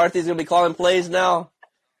 Mike McCarthy's gonna be calling plays now.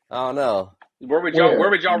 I don't know. Where would y'all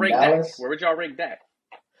rank Dak? Where would y'all rank Dak?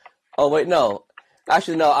 Oh wait, no.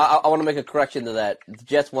 Actually, no. I want to make a correction to that. The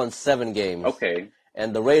Jets won 7 games. Okay.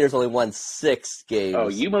 And the Raiders only won 6 games. Oh,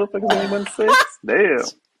 you motherfuckers only won 6? Damn.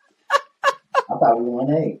 I thought we won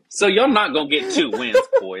 8. So y'all not gonna get 2 wins,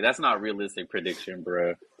 boy. That's not a realistic prediction,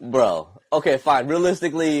 bro. Bro. Okay, fine.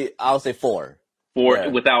 Realistically, I'll say 4.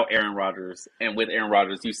 4 without Aaron Rodgers. And with Aaron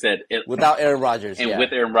Rodgers, you said it. Without Aaron Rodgers, and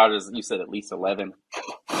with Aaron Rodgers, you said at least 11.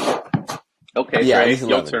 Okay, yeah, Trey,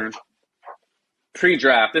 your turn.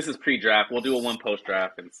 Pre-draft. This is pre-draft. We'll do a 1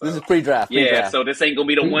 post-draft. And so. This is pre-draft. Yeah, so this ain't going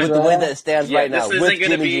to be the one. With the way that it stands right now. This ain't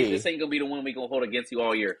going to be the one we're going to hold against you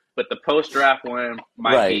all year. But the post-draft one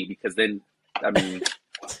might be because then, I mean,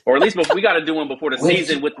 Or at least we got to do one before the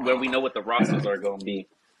season where we know what the rosters are going to be.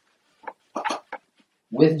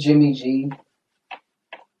 With Jimmy G.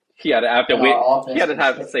 He had to have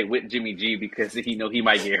to say with Jimmy G because he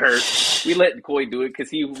might get hurt. We let Coy do it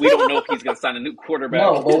because we don't know if he's going to sign a new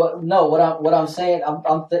quarterback. What I'm saying,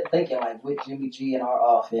 I'm thinking like with Jimmy G in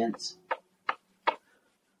our offense.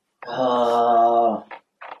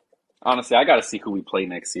 Honestly, I got to see who we play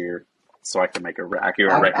next year so I can make a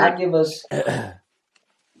accurate record. I give us,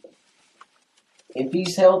 if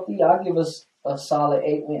he's healthy, I'll give us a solid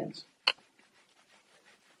 8 wins.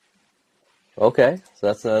 Okay, so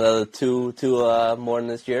that's another two more than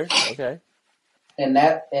this year. Okay, and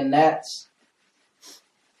that's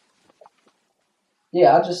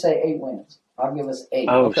I'll just say 8 wins. I'll give us 8.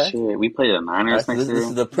 Oh shit, we play the Niners next year. This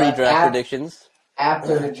is the pre-draft predictions.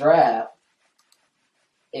 After the draft,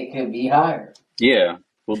 it could be higher. Yeah,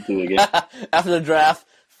 we'll do it again. After the draft,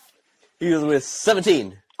 he was with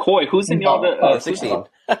 17. Coy, who's in y'all? 16.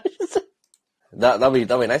 That'd be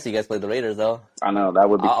nice if you guys played the Raiders, though. I know that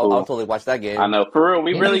would be cool. I'll totally watch that game. I know, for real.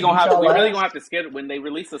 We really gonna have to schedule when they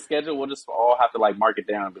release the schedule. We'll just all have to like mark it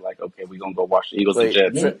down and be like, okay, we're gonna go watch the Eagles and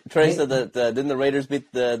Jets. Trey said that didn't the Raiders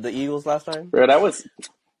beat the Eagles last time? Bro, that was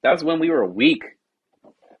when we were weak.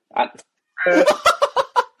 That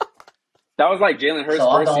was like Jalen Hurts'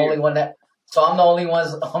 first year. I'm the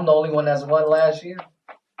only one that's won last year.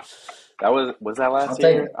 That was that last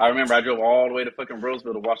year? I remember I drove all the way to fucking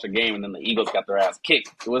Roseville to watch the game, and then the Eagles got their ass kicked.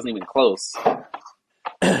 It wasn't even close.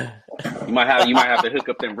 You might have to hook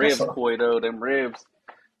up them ribs, Coy, though. Them ribs.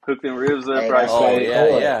 Hook them ribs up, right? Oh,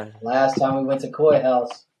 yeah. Last time we went to Coy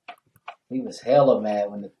House, he was hella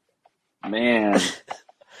mad when Man.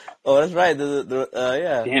 Oh, that's right.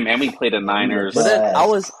 Yeah. Damn, and we played the Niners. But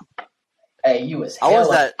then Hey, you was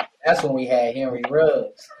hella. That's when we had Henry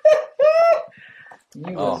Ruggs.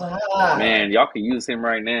 You was high. Man, y'all could use him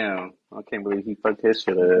right now. I can't believe he fucked his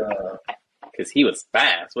shit up. Because he was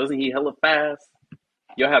fast. Wasn't he hella fast?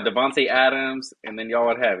 Y'all have Devontae Adams, and then y'all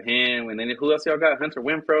would have him. And then who else y'all got? Hunter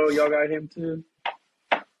Renfrow. Y'all got him too.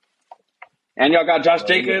 And y'all got Josh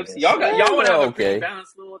Jacobs. Y'all would have a pretty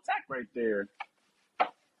balanced little attack right there.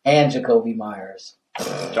 And Jacoby Myers.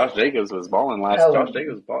 Josh Jacobs was balling last.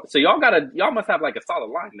 So y'all must have like a solid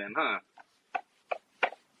line then, huh?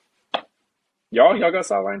 Y'all got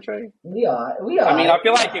solid line, Trey? We are. I mean, I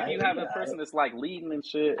feel like if you have a person that's like leading and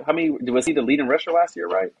shit. How many was he the leading rusher last year,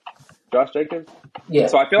 right? Josh Jacobs? Yeah.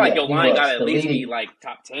 So I feel like your line got to at least be like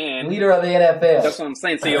top 10. Leader of the NFL. That's what I'm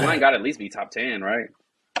saying. So your line got to at least be top 10, right?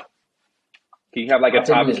 Can you have like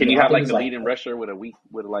the leading rusher with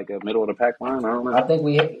like a middle of the pack line? I don't know. I think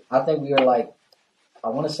we are like, I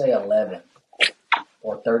want to say 11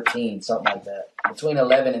 or 13, something like that. Between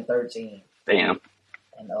 11 and 13. Damn.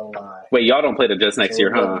 And O-line. Wait, y'all don't play the Jets next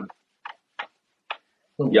year, huh?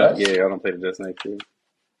 Y'all don't play the Jets next year.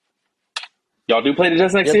 Y'all do play the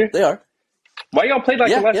Jets next year? They are. Why y'all played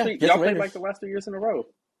like the last 3? Y'all played like the last 3 years in a row,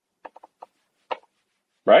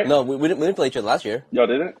 right? No, we didn't play each other last year. Y'all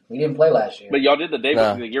didn't? We didn't play last year. But y'all did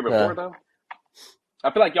the year before though.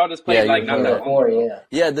 I feel like y'all just played like not that long.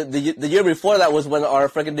 Yeah, the year before that was when our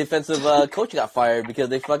freaking defensive coach got fired because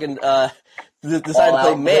they fucking decided to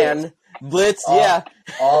play man. Blitz,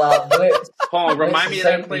 all out blitz. Hold on, remind me of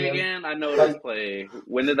that play again. I know that play.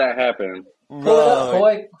 When did that happen?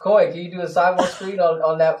 Coy, can you do a sidewalk screen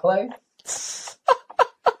on that play?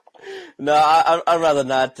 No, I'd rather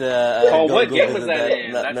not. What game was that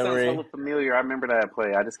in? That sounds so familiar. I remember that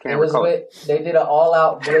play. I just can't recall. They did an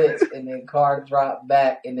all-out blitz, and then Carr dropped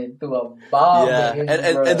back, and then threw a bomb. Yeah,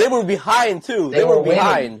 and they were behind too. They were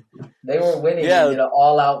behind. They were winning. Yeah, and did an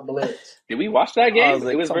all-out blitz. Did we watch that game?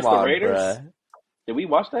 Like, it was versus the Raiders. Bruh. Did we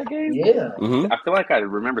watch that game? Yeah. Mm-hmm. I feel like I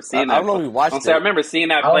remember seeing that. I don't know if we watched it. I remember seeing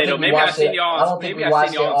that play, though. Maybe I seen y'all on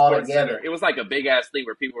Sports Center. It was like a big-ass thing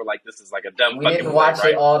where people were like, this is like a dumb We didn't watch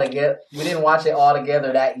it all together. We didn't watch it all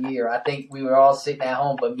together that year. I think we were all sitting at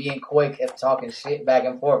home, but me and Coy kept talking shit back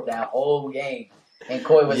and forth that whole game. And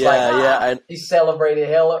Coy was he celebrated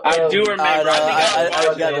hella early. I do remember.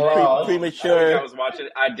 I got it premature.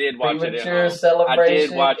 I did watch it. Premature celebration. I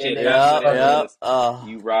did watch it. Yeah.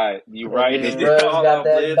 You right. And Rose got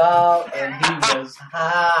that bomb, and he was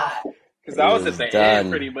high. Because I was at the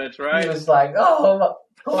end, pretty much, right? He was like, "Oh my."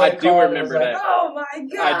 I do remember that. Like, oh my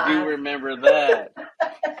god! I do remember that.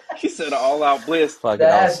 He said all-out bliss. Fucking,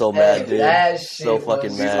 I was so mad, dude. That so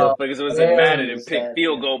fucking mad. Motherfuckers was mad and picked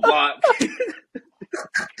field goal block.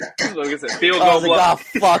 Look, it's a field goal block.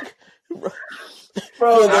 Like, oh, fuck.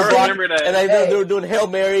 Bro, I remember that. And they were doing Hail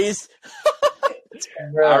Marys.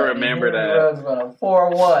 Bro, I remember that. Going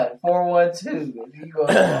 4-1, 4-1-2. You go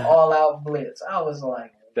to an all-out blitz. I was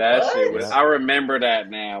like, That shit was. I remember that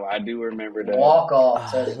now. I do remember that. Walk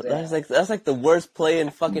off. That's like the worst play in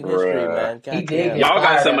fucking history, man. God he did. Y'all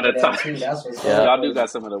got some of the top. Yeah. Y'all do got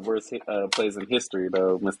some of the worst plays in history,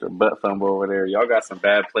 though. Mr. Butt Fumble over there. Y'all got some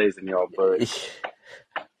bad plays in y'all butt.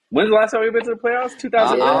 When's the last time we been to the playoffs?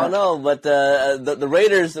 2000. I don't know, but the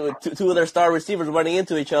Raiders, two of their star receivers running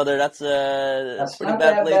into each other. That's pretty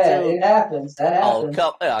bad play too. It happens. That happens.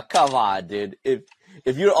 Oh, come on, dude.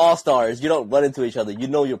 If you're all stars, you don't run into each other. You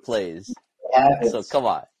know your plays. It happens. So come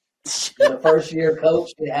on. The first year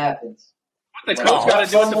coach, it happens. What the coach got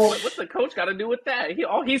to do with what's the coach got to do with that?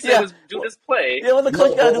 All he said was do this play. Yeah, what the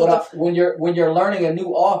coach got to do with when you're learning a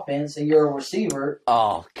new offense and you're a receiver.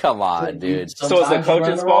 Oh, come on, dude. So it's the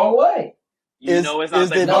coach's fault. Way. You know it's not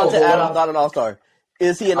the Devontae Adams not an all-star?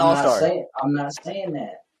 Is he an all-star? I'm not saying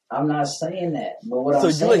that. But what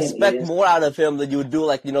I'm saying you expect more out of him than you would do,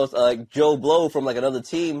 like Joe Blow from like another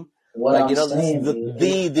team. What I'm saying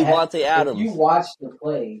is Devontae Adams. If you watch the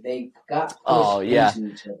play, they got pushed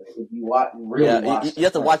into each other. If you watch, you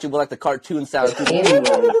have to watch it with like the cartoon sound. Anyway,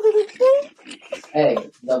 hey,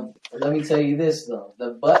 let me tell you this though: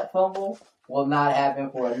 the butt fumble will not happen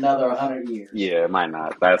for another 100 years. Yeah, it might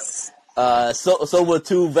not. That's so will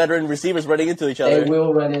two veteran receivers running into each other. They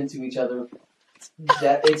will run into each other.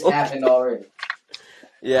 That it's happened already.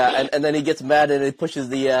 Yeah, and then he gets mad and he pushes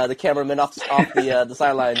the cameraman off the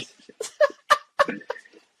sidelines.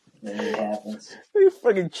 It happens. You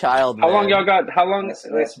freaking child, man. How long y'all got? How long?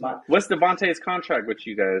 What's Devontae's contract with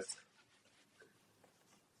you guys?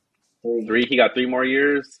 3. He got 3 more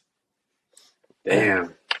years.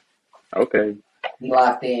 Damn. Okay. He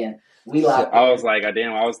locked in. I was like,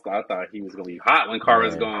 damn. I thought he was gonna be hot when Carr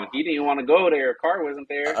was gone. He didn't want to go there. Carr wasn't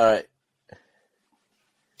there. All right.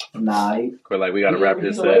 Nah. We're like, we gotta wrap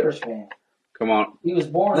this up. Come on. He was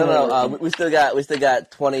born. No. We still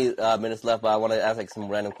got 20 minutes left, but I want to ask like some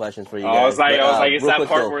random questions for you guys. I was like, it's that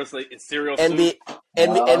part where it's like it's serial. NBA.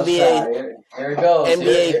 Here it goes.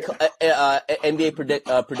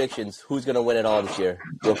 NBA predictions. Who's gonna win it all this year?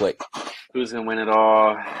 Real quick. Who's gonna win it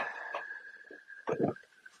all?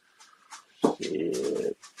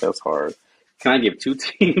 Shit, that's hard. Can I give 2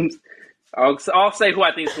 teams? I'll say who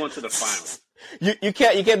I think is going to the finals. You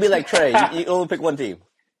can't be like Trey. You only pick one team.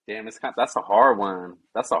 Damn, that's a hard one.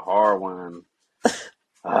 I'm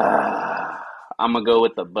gonna go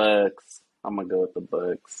with the Bucks. The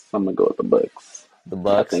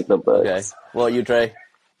Bucks. I think the Bucks. Okay. Well, you, Trey.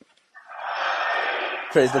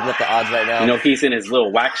 Trey's looking at the odds right now. You know, he's in his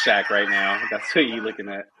little whack shack right now. That's what you're looking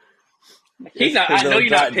at. I know you're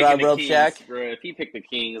not picking the Kings, shack. Bro. If he picked the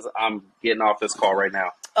Kings, I'm getting off this call right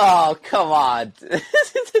now. Oh, come on.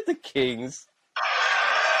 The Kings.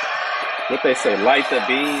 What they say, light the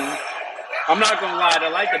beam. I'm not gonna lie, the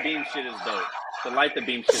light the beam shit is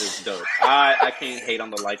dope. I can't hate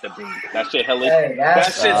on the light the beam. That shit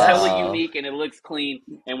shit's hella unique and it looks clean.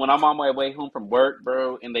 And when I'm on my way home from work,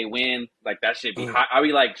 bro, and they win, like that shit be high. I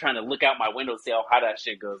be like trying to look out my window to see how high that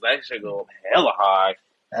shit goes. That shit go hella high.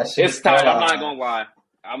 It's tight. I'm not gonna lie.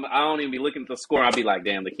 I don't even be looking at the score. I'll be like,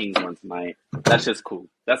 damn, the Kings won tonight. That's just cool.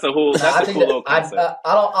 That's a cool little concept.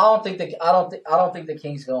 I don't think the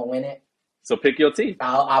Kings gonna win it. So pick your team.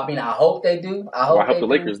 I hope they do. I hope the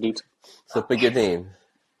Lakers do too. So pick your team.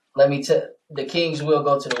 Let me tell the Kings will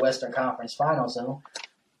go to the Western Conference Finals, though.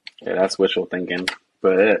 Yeah, that's wishful thinking.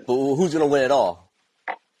 But who's gonna win it all?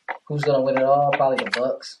 Probably the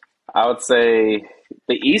Bucks. I would say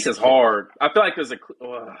the East is hard. I feel like there's I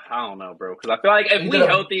don't know, bro. Because I feel like if we're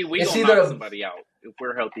healthy, we gonna knock somebody out. If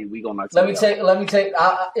we're healthy, we gonna knock somebody out. Let me take.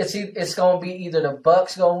 It's gonna be either the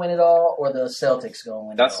Bucks gonna win it all or the Celtics gonna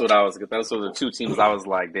win it all. Those were the 2 teams I was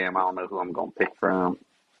like, damn, I don't know who I'm gonna pick from.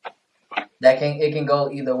 It can go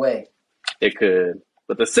either way. It could.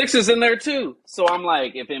 But the Sixers in there too. So I'm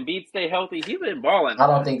like, if Embiid stay healthy, he's been balling. I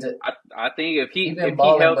don't think that. I think if he's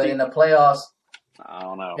balling, healthy, but in the playoffs, I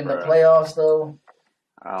don't know. In the playoffs, though,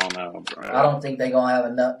 I don't know, bro. I don't think they're gonna have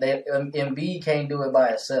enough. Embiid can't do it by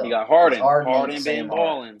himself. He got Harden. Harden been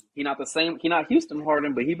balling. He not the same. He not Houston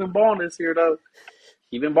Harden, but he been balling this year though.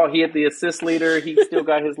 He had the assist leader. He still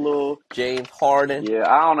got his little James Harden.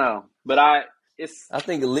 Yeah, I don't know, but I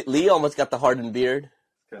think Lee almost got the Harden beard.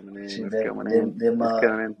 Coming in.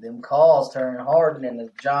 Them calls turn Harden into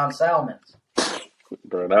John Salmons.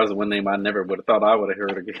 Bro, that was one name I never would have thought I would have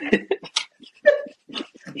heard again.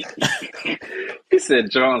 He said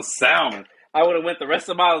John Salmon. I would have went the rest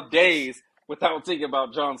of my days without thinking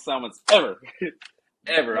about John Salmons ever.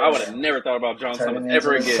 I would have never thought about John Salmons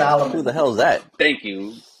ever again. Solomon. Who the hell is that? Thank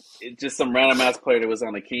you. It's just some random ass player that was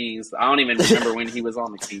on the Kings. I don't even remember when he was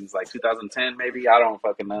on the Kings, like 2010 maybe. I don't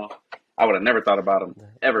fucking know. I would have never thought about him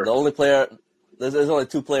ever. The only player there's only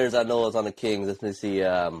two players I know is on the Kings. Let me see,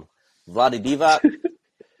 WOTever.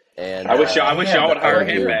 And I wish y'all would hire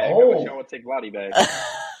him back. I wish y'all would take Vlade back.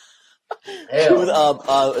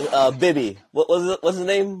 Bibby. What's his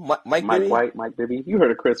name? Mike Bibby? White, Mike Bibby. You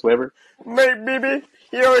heard of Chris Webber? Mike Bibby.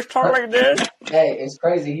 He always talk like this. Hey, it's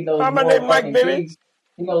crazy. He knows more Mike Kings.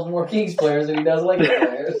 He knows more Kings players than he does Lakers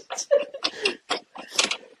players.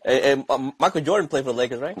 And Michael Jordan played for the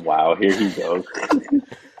Lakers, right? Wow, here he goes.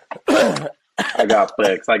 I got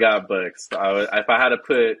Bucks. If I had to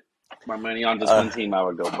put my money on just one team, I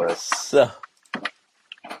would go Bucks. So,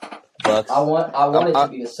 Bucks. I want it to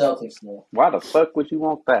be the Celtics now. Why the fuck would you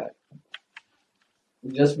want that?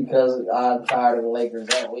 Just because I'm tired of the Lakers.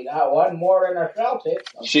 We got one more in our Celtics.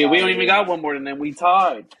 Shit, we don't even got one more than them. We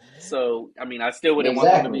tied. So, I mean, I still wouldn't want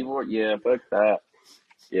them to be more. Yeah, fuck that.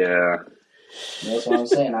 Yeah. That's what I'm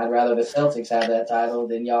saying. I'd rather the Celtics have that title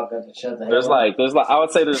than y'all got to shut the hell up. I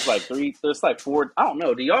would say there's four. I don't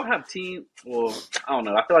know. Do y'all have teams? Well, I don't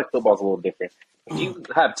know. I feel like football's a little different. Do you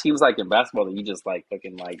have teams like in basketball that you just like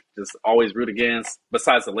fucking like just always root against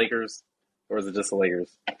besides the Lakers? Or is it just the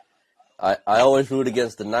Lakers? I always root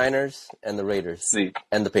against the Niners and the Raiders. See.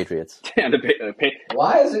 And the Patriots. And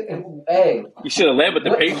why is it? Hey. You should have led with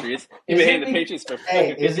the Patriots. You've been hating the Patriots for 50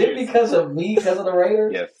 years. Is it because of me, because of the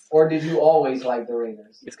Raiders? Yes. Or did you always like the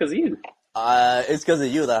Raiders? It's because of you. It's because of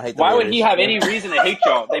you that I hate the Raiders. Why would he have any reason to hate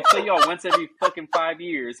y'all? They play y'all once every fucking 5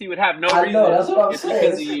 years. He would have no reason. I know, that's what I'm it's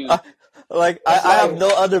saying. Because of you. I have no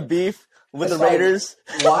other beef with the Raiders.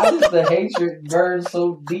 Why does the hatred burn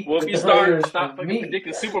so deep? Well, if you stop fucking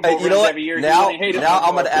predicting Super Bowl you know what? every year, now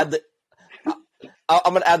I'm gonna add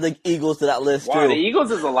the Eagles to that list too. The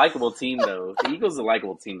Eagles is a likable team, though. The Eagles is a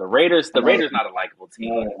likable team. The Raiders not a likable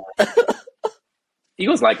team.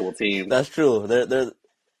 Eagles likable team. That's true. They're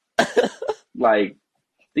like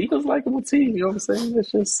the Eagles likable team. You know what I'm saying?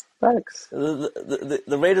 It's just facts.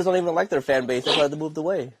 The Raiders don't even like their fan base. That's why they moved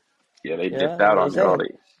away. Yeah, they dipped out on y'all.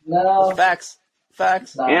 No. Facts.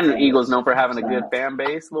 And the Eagles known for having a good fan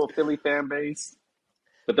base, little Philly fan base.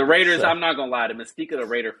 But the Raiders, I'm not going to lie, the mystique of the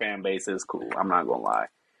Raider fan base is cool. I'm not going to lie.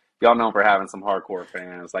 Y'all known for having some hardcore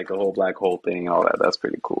fans, like the whole black hole thing and all that. That's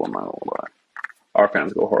pretty cool. I'm not going to lie. Our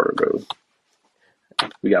fans go harder, though.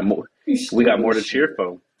 We got more to cheer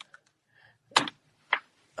for.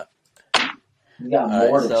 We got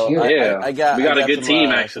more to cheer. We got a good team,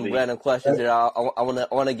 actually. Some random questions here. I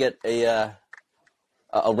want to get a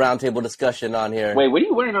roundtable discussion on here. Wait, what are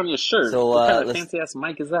you wearing on your shirt? So, what kind of fancy ass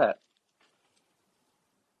mic is that?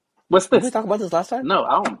 What's this? Did we talk about this last time? No,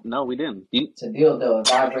 I don't. No, we didn't. It's a deal, though. It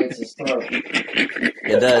vibrates his throat.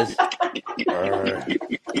 It does.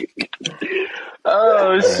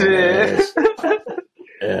 Oh shit!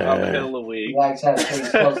 I'm hella weak. He likes having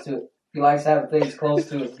things close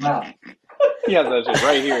to his mouth. He has that shit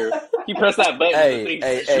right here. He pressed that button. Hey.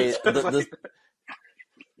 Shit. Hey,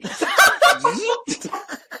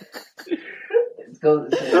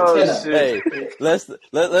 let's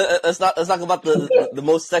talk about the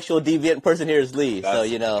most sexual deviant person here is Lee. That's so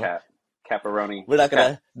you know, Caparoni. We're not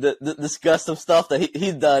gonna discuss some stuff that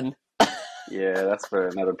he's done. Yeah, that's for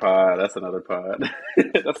another pod. That's another pod.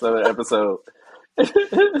 That's another episode. That's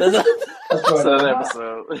another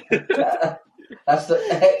episode. That's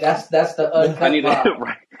the uncut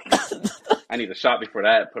I need a shot before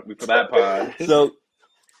that pod. So,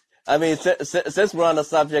 I mean, since we're on the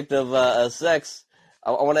subject of sex,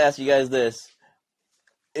 I want to ask you guys this: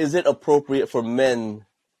 is it appropriate for men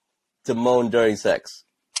to moan during sex?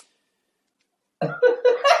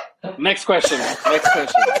 Next question.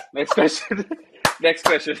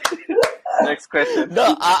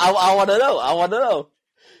 No, I want to know.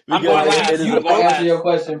 I'm going last. You answer your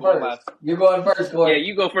question first. You're going first, Corey. Yeah,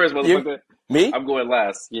 you go first, motherfucker. Me? I'm going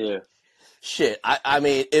last. Yeah. Shit. I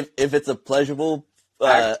mean, if it's a pleasurable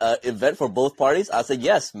event for both parties, I say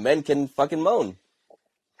yes. Men can fucking moan.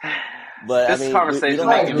 But this conversation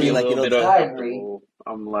making me like I agree.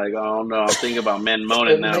 I'm like, I don't know. I'm thinking about men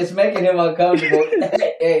moaning now. It's making him uncomfortable.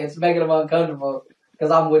 Hey, it's making him uncomfortable because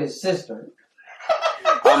I'm with his sister.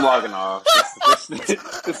 I'm logging off.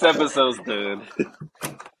 This episode's done.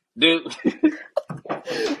 Dude.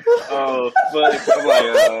 Oh, fuck. I'm like,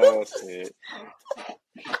 oh, shit.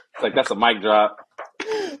 It's like, that's a mic drop.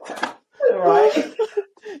 Right?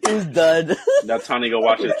 He's done. Now Tony go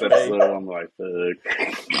watch this episode. I'm like, fuck.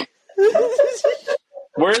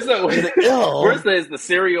 Where's the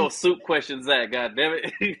cereal soup questions at? God damn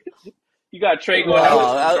it! You got Trey going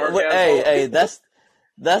out. Hey, that's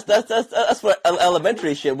for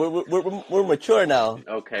elementary shit. We're mature now.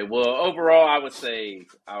 Okay, well, overall, I would say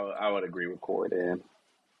I would agree with Corey then.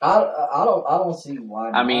 I don't see why.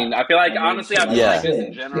 I mean, I feel like honestly, I feel like just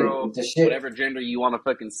in general, whatever gender you want to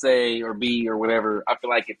fucking say or be or whatever, I feel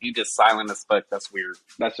like if you just silent as fuck, that's weird.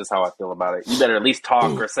 That's just how I feel about it. You better at least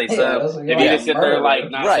talk or say something. If you just sit there like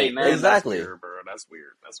not saying that, exactly, that's weird, bro.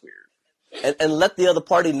 That's weird. And let the other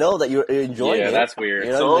party know that you're enjoying it. Yeah, that's weird.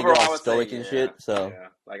 You know, so like overall, I would stoic say, and shit. So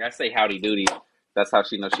like I say, howdy doody. That's how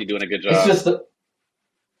she knows she's doing a good job. It's just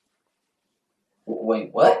Wait,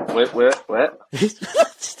 what? What? What? You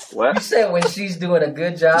said when she's doing a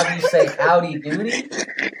good job, you say howdy doody?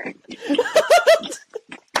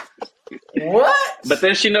 What? But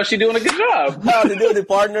then she knows she's doing a good job. Howdy doody,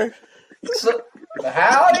 partner. So,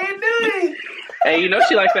 howdy doody. Hey, you know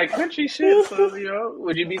she likes that country shit, so, you know,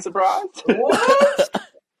 would you be surprised? What?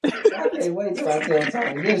 I can't wait till I tell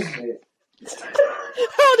Tony this shit.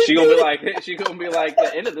 She gonna be like,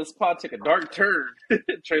 the end of this pod took a dark turn.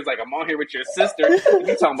 Trey's like, I'm on here with your sister.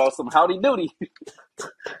 You talking about some howdy doody.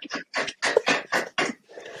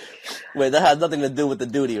 Wait, that has nothing to do with the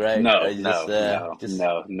duty, right? No, okay. It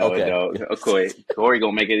don't. Okay, Corey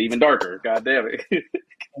gonna make it even darker. God damn it.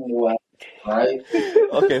 What? Right?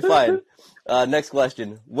 Okay, fine. Next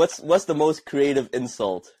question. What's the most creative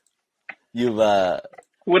insult you've thought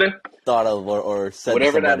of or said?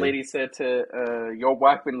 Whatever to that lady said to your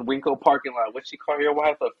wife in Winkle parking lot. What'd she call your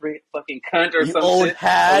wife? A free fucking cunt or some old shit?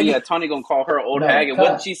 hag? Oh yeah, Tawny gonna call her old hag. And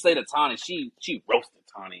what did she say to Tawny? She roasted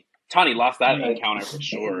Tawny. Tawny lost that encounter for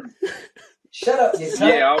sure. Shut up.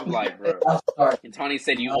 Yeah, I was like, bro. And Tawny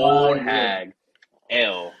said, you old hag.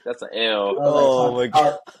 L. That's an L. Oh my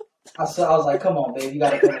god. I was like, come on, babe. You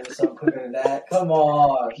gotta come up with something quicker than that. Come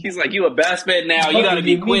on. He's like, you a bass man now. You gotta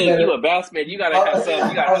be quick. You a bass man. You gotta have something.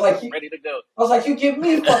 You gotta have something ready to go. I was like, you give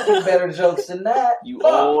me fucking better jokes than that. You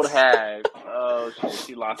old hag. Oh shit,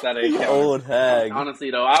 she lost that encounter. Old hag. Honestly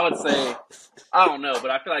though, I would say, I don't know, but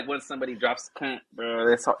I feel like when somebody drops a cunt,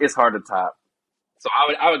 bro, it's hard to top. So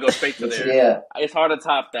I would go straight to there. Yeah. It's hard to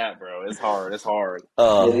top that, bro. It's hard. It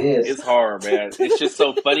is. It's hard, man. It's just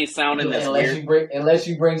so funny sounding. Unless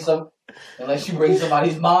you bring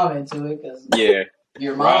somebody's mom into it, because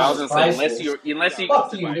your mom. Right, I was gonna say unless you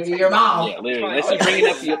fuck you, nigga, your mom. Yeah, literally. Unless you bringing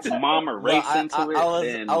up your mom or race into it,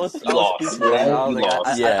 then you lost. I've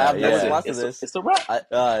watching this. It's a wrap.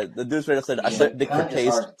 The dude straight up said, "I suck dick for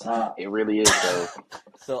taste." It really is though.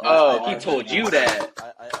 So he told you that.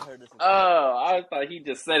 I heard this. I thought he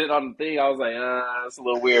just said it on the thing. I was like, that's a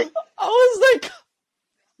little weird. I was like,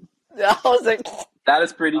 that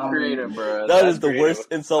is pretty creative, bro. That is the worst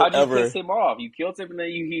insult ever. How'd you piss him off? You killed him and then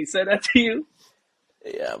he said that to you?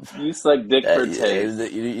 Yeah. You suck dick for taste.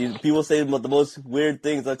 People say the most weird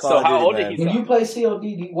things on Call So of Duty, how old did he? When you play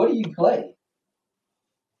COD, what do you play?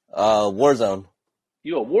 Warzone.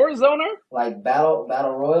 You a Warzoner? Like Battle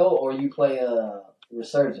Royale, or you play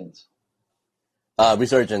Resurgence?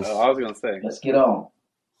 Resurgence. I was gonna say. Let's get on.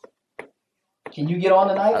 Can you get on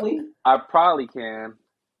the nightly? I probably can.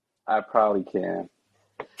 Bro,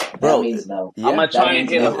 that means no. I'm gonna try and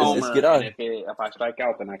hit a homer. Let's get on. If I strike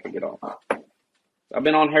out, then I can get on. I've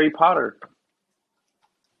been on Harry Potter.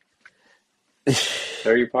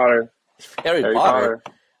 Harry Potter. Harry Potter.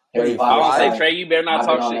 I would say, Trey, you better not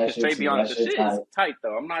talk shit, because Trey be on it. The shit is tight,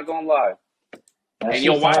 though. I'm not gonna lie. And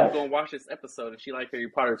your wife is gonna watch this episode, and she like Harry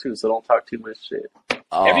Potter too, so don't talk too much shit.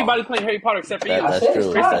 Everybody play Harry Potter except for you. That's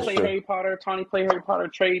true. Krista play Harry Potter. Tawny play Harry Potter.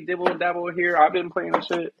 Trey dibble and dabble here. I've been playing the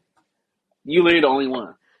shit. You literally the only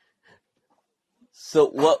one. So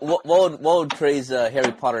what would Trey's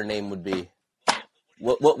Harry Potter name would be?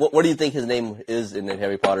 What do you think his name is in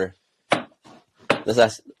Harry Potter? Let's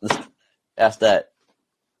ask that.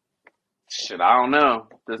 Shit, I don't know.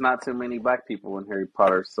 There's not too many black people in Harry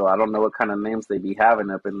Potter, so I don't know what kind of names they be having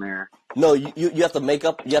up in there. No, you have to make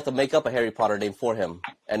up a Harry Potter name for him,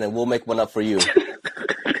 and then we'll make one up for you.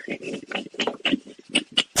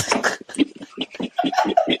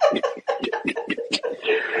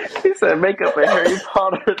 He said, "Make up a Harry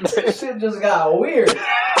Potter name." This shit just got weird.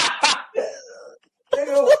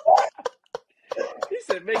 He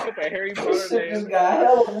said, "Make up a Harry Potter This shit name." just got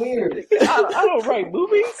hella weird. I don't write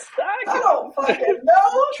movies. I don't fucking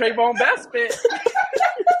know. Trayvon Bassett.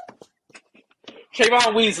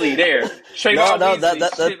 Trayvon Weasley. There. Trayvon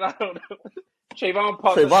Weasley. Shit, I don't know. Trayvon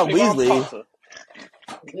Potter. Trayvon Weasley.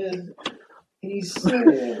 He's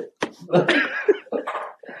serious.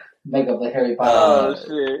 Make up the Harry Potter. Oh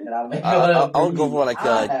shit! I'll go for like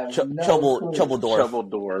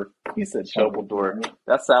Chubbledore. He said Chubbledore.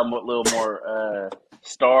 That sounds a little more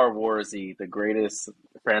Star Warsy, the greatest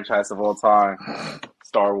franchise of all time.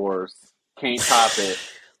 Star Wars can't top it.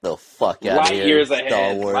 The fuck out of here! Years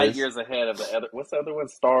ahead. Light years ahead of the other. What's the other one?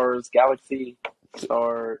 Stars Galaxy.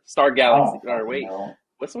 Star Galaxy. Or wait.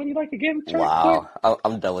 What's the one you like again? Wow,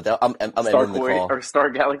 I'm done with that. I'm Star ending the call. Or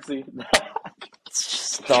Star Galaxy.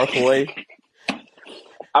 Star Koi.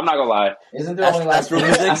 I'm not gonna lie. Isn't there only like 3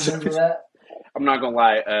 seasons of that? I'm not gonna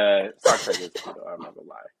lie. Star Trek is cool, though. I'm not gonna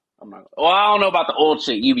lie. Well, I don't know about the old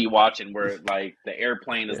shit you be watching where like the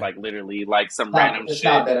airplane is like literally like some random shit.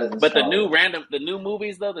 Not better than but Star the new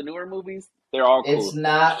movies though, the newer movies, they're all cool. It's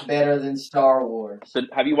not better than Star Wars. So,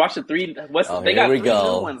 have you watched the 3? They got 3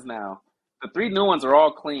 new ones now. The 3 new ones are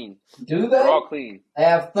all clean. Do they? They're all clean. They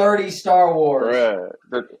have 30 Star Wars.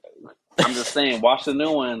 Bruh. I'm just saying, watch the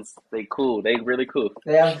new ones. They cool. They really cool.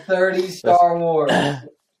 They have 30 Star Wars,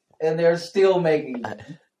 and they're still making them.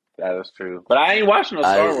 That is true. But I ain't watching no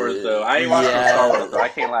Star Wars, though. I ain't watching no Star Wars, though. I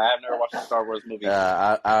can't lie. I've never watched a Star Wars movie.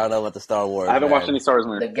 I don't know about the Star Wars. I haven't watched any Star Wars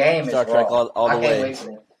movies. The game Star is Trek raw. all the way. I can't wait for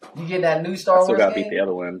it. You get that new Star Wars I still gotta game? beat the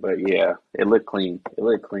other one, but yeah, it looked clean.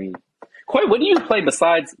 Koi, what do you play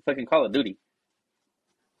besides fucking Call of Duty?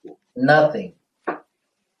 Nothing.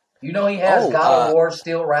 You know he has God of War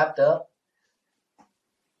still wrapped up?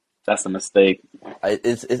 That's a mistake.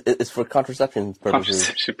 It's for contraception purposes.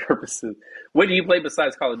 Contraception purposes. What do you play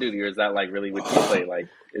besides Call of Duty, or is that like really what you play? Like,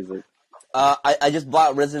 is it? I just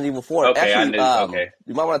bought Resident Evil 4. Okay, actually, I knew. Okay.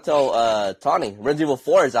 You might want to tell Tawny. Resident Evil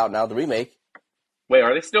 4 is out now, the remake. Wait,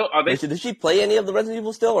 are they still? Are they? Did she play any of the Resident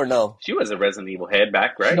Evil still, or no? She was a Resident Evil head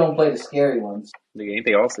back, right? She don't play the scary ones. Ain't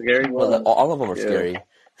they all scary? Well, all of them are scary.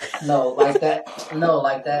 No, like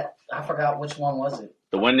that. I forgot which one was it.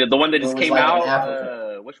 The one that just came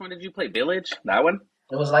out. Which one did you play? Village? That one?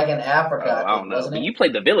 It was like in Africa. I don't know. But you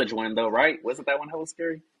played the Village one though, right? Wasn't that one hella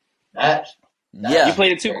scary? Yeah. You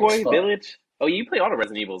played it too, Koi? Village? Oh, you play all the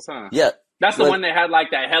Resident Evils, huh? Yeah. That's the one that had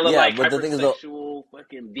like that hella like but hypersexual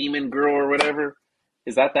fucking demon girl or whatever.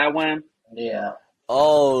 Is that one? Yeah.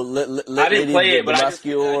 Oh, I didn't play it, but I just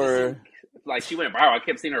like she went viral. I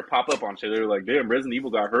kept seeing her pop up on shit. They were like, "Damn, Resident Evil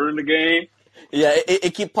got her in the game." Yeah,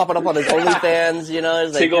 it keep popping up on his OnlyFans. You know,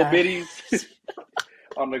 it's Tiggle bitties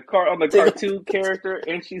on the cartoon character,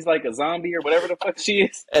 and she's like a zombie or whatever the fuck she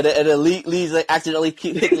is. And Lee's like accidentally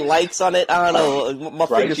keep hitting likes on it. I don't know. My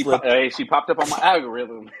fingers slipped. She popped up on my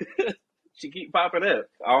algorithm. She keep popping up.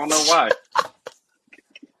 I don't know why.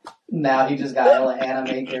 Now he just got hella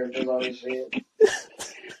anime characters on his shit.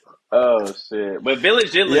 Oh shit! But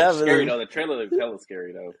Village did look scary though. The trailer looked hella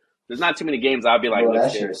scary though. There's not too many games I'd be like,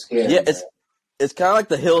 that shit is scary. Yeah, it's kind of like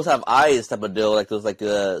the Hills Have Eyes type of deal. Like those like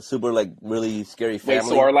super like really scary family. Wait,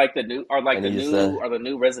 so are the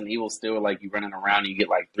new Resident Evil still like you running around and you get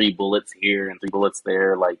like 3 bullets here and 3 bullets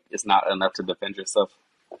there? Like it's not enough to defend yourself.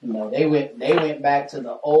 No, they went back to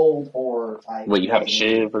the old horror type. Wait, you have a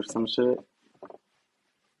shiv or some shit?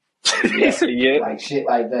 Yeah, like shit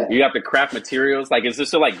like that. You have to craft materials. Like, is there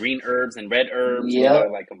still like green herbs and red herbs? Yeah,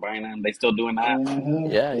 like combine them. They still doing that? Mm-hmm.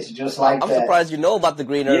 Yeah, it's just like I'm that. surprised you know about the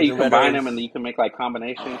green herbs. Yeah, you and combine red them and then you can make like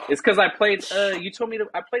combinations. It's because I played. You told me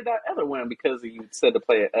I played that other one because you said to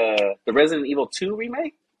play it. The Resident Evil 2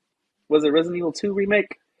 remake. Was it Resident Evil 2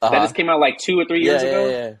 remake that just came out like 2 or 3 years ago?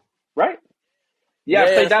 Yeah. Right. Yeah,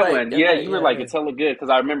 I played that one. That's yeah, right. You were like, it's hella good because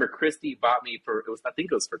I remember Christy bought me I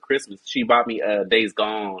think it was for Christmas. She bought me Days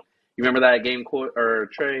Gone. You remember that game, or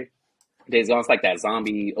Trey? Days Gone. It's like that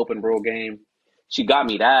zombie open world game. She got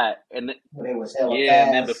me that, and it was hella fast.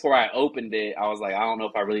 And then before I opened it, I was like, I don't know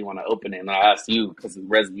if I really want to open it. And I asked you because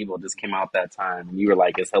Resident Evil just came out that time, and you were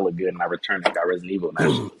like, it's hella good. And I returned and got Resident Evil, and that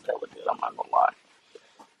shit was hella good. I'm not gonna lie,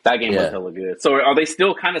 that game was hella good. So are they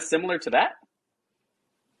still kind of similar to that?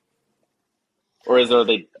 Or are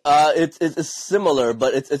they? It's similar,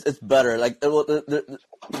 but it's better. Like the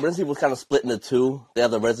Resident Evil kind of split into 2. They have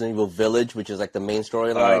the Resident Evil Village, which is like the main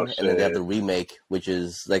storyline, and then they have the remake, which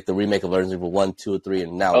is like the remake of Resident Evil 1, 2, 3,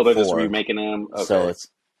 and now 4. They're just remaking them. Okay. So it's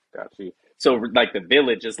got you. So like the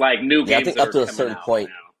Village is like new games. I think up to a certain point,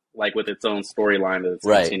 now, like with its own storyline that's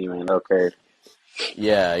continuing. Okay.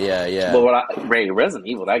 Yeah. But Resident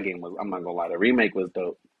Evil, that game was. I'm not gonna lie, the remake was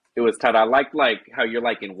dope. It was tight. I like how you're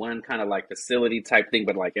like in one kind of like facility type thing,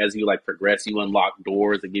 but like as you like progress, you unlock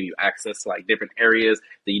doors that give you access to like different areas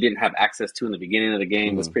that you didn't have access to in the beginning of the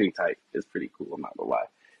game. It's pretty tight. It's pretty cool. I'm not gonna lie.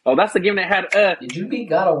 Oh, that's the game that had. Did you beat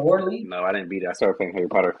God of War League? No, I didn't beat it. I started playing Harry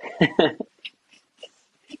Potter.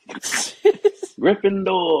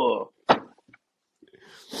 Gryffindor.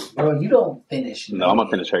 Bro, you don't finish. No, I'm gonna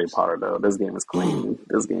finish Harry Potter though. This game is clean.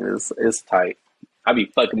 This game is tight. I be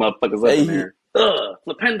fucking motherfuckers up in there.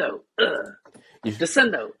 Flipendo.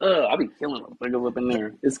 Descendo. I be killing motherfuckers up in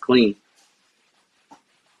there. It's clean.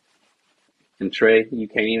 And Trey, you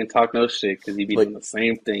can't even talk no shit because you be doing the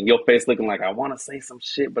same thing. Your face looking like I want to say some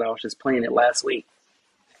shit, but I was just playing it last week.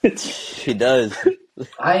 He does.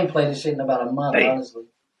 I ain't played this shit in about a month, honestly.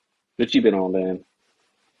 What you been on, Dan?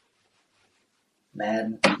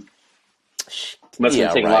 Madden. Must be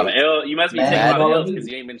taking a lot of L. You must be taking a lot of L's because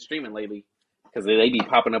you ain't been streaming lately. Because they be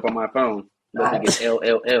popping up on my phone. Let me get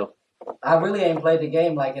LLL. I really ain't played the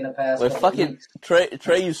game like in the past. Wait, fucking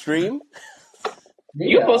Trey, you stream? Yeah,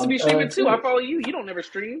 you're supposed to be streaming too. I follow you. You don't never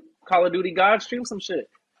stream. Call of Duty God, stream some shit.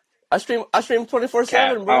 I stream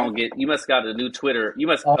 24/7, bro. I don't get. You must got a new Twitter. You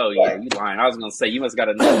must. Oh yeah, you lying. I was gonna say you must got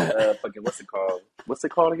a new fucking what's it called? What's it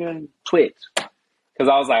called again? Twitch. Because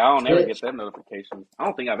I was like, I don't ever get that notification. I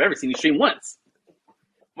don't think I've ever seen you stream once.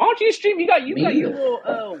 Why don't you stream? You got your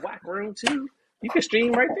little whack room too. You can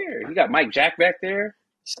stream right there. You got Mike Jack back there.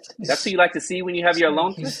 That's who you like to see when you have your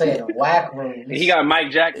alone. You saying whack room? He got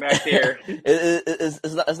Mike Jack back there.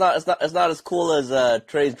 It's not as cool as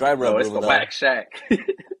Trey's driver room. No, it's the whack shack.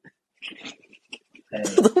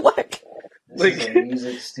 The whack.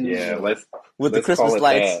 Yeah, let's the Christmas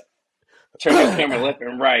lights. That. Turn the camera left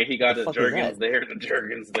and right. He got his Jergens there. The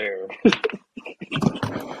Jergens there.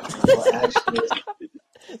 Well, actually,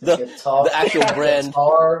 the actual brand.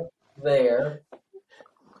 Guitar there.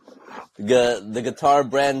 The guitar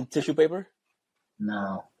brand tissue paper?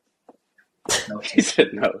 No. He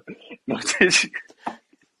said no. No tissue.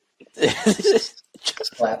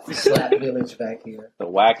 Slap Village back here. The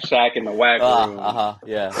whack shack and the whack room.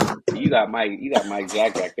 Yeah. You got Mike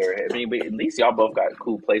Jack back there. I mean, but at least y'all both got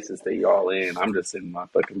cool places that y'all in. I'm just in my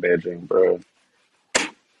fucking bedroom, bro.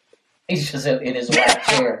 He's just in his whack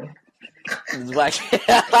chair. His whack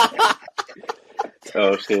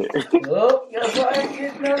Oh shit. Oh, guess I ain't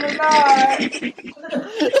getting another night.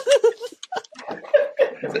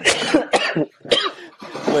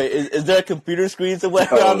 Wait, is there a computer screen somewhere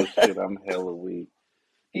around there? Shit, I'm hella weak.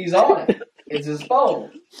 He's on it. It's his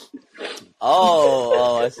phone.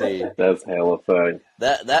 Oh, I see. That's hella funny.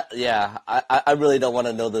 Yeah. I really don't want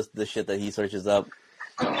to know the shit that he searches up.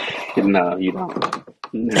 No, you don't.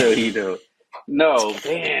 No, you don't. No,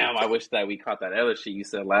 damn, I wish that we caught that other shit you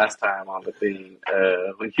said last time on the thing.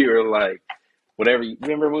 When you were like, whatever.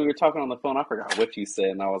 Remember when we were talking on the phone? I forgot what you said,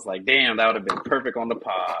 and I was like, damn, that would have been perfect on the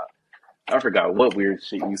pod. I forgot what weird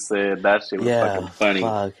shit you said. That shit was fucking funny.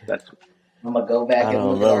 Fuck. I'm going to go back and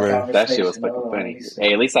look at our conversation. That shit was fucking funny.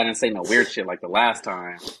 Hey, at least I didn't say no weird shit like the last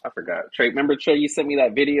time. I forgot. Trey, remember, Trey, you sent me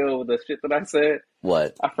that video of the shit that I said?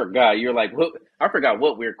 What? I forgot. You were like, what? I forgot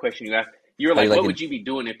what weird question you asked. You were like, what would you be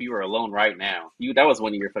doing if you were alone right now? That was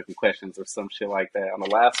one of your fucking questions or some shit like that on the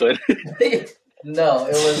last one. No,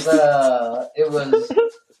 it was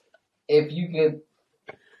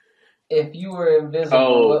if you were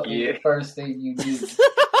invisible, what was the first thing you do?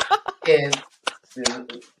 And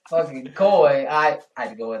fucking coy,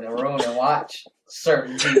 I'd go in the room and watch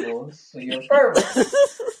certain people. So you're perfect.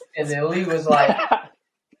 And then Lee was like,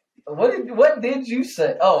 what did you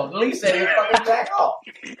say? Oh, Lee said he fucking back off.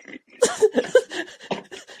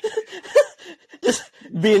 Just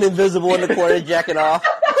being invisible in the corner, jacking off.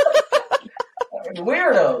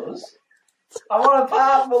 Weirdos. I want a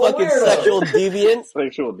pod full of weirdos. Sexual deviant.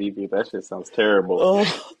 Sexual deviant. That shit sounds terrible. Oh.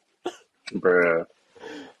 Bruh.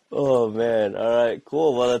 Oh man. All right.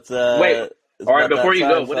 Cool. Well, it's wait. All right. Before you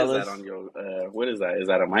go, what fellas? is that on your? What is that? Is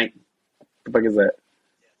that a mic? What the fuck is that?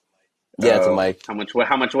 Yeah, it's a mic. How much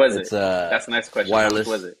was it? That's the next question. Wireless.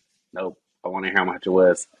 How much was it? Nope. I want to hear how much it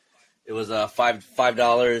was. It was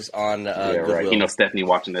 $5 on yeah, Goodwill. Right. You know Stephanie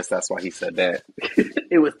watching this. That's why he said that.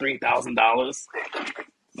 It was $3,000.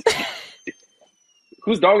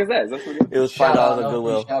 Whose dog is that? It was $5 on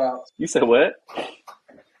Goodwill. Shout out. You said what? I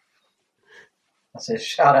said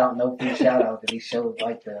shout out, no free shout out because he showed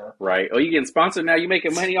like that. Right. Oh, you getting sponsored now? You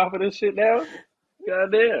making money off of this shit now?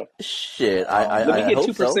 Goddamn. Shit, let me get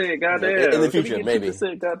 2%. So. Goddamn. In the future, maybe.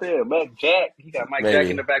 2%. Goddamn. Mike Jack. He got Mike Jack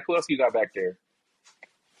in the back. Who else you got back there?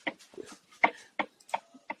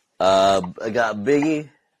 I got Biggie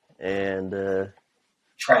and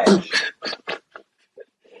Trash.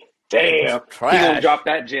 Damn. Trash. You gonna drop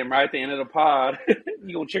that gem right at the end of the pod.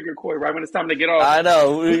 You gonna trigger Corey right when it's time to get off. I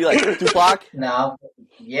know. Were you like Tupac? No.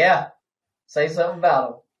 Yeah. Say something about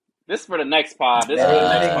him. This is for the next pod.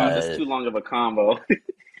 This is too long of a combo.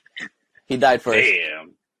 He died first.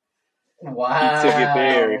 Damn.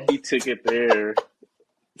 Wow. He took it there.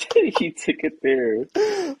 He took it there.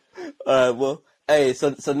 Well, hey,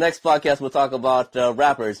 so next podcast we'll talk about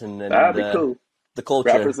rappers and that'd be cool. The culture.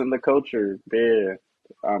 Rappers and the culture. Yeah.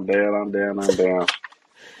 I'm down.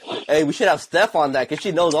 Hey, we should have Steph on that because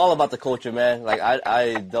she knows all about the culture, man. Like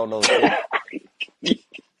I don't know shit.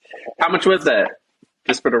 How much was that?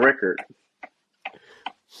 Just for the record.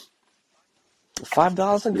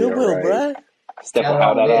 $5 on Goodwill, right. bruh. Step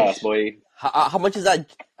out that ass, boy. How much is that?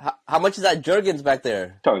 How much is that Jergens back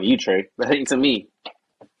there? Talking to you, Trey. That ain't to me.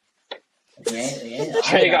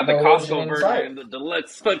 Trey got the Costco version, the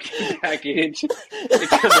deluxe fucking package. It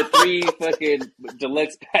comes with 3 fucking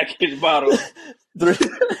deluxe package bottles.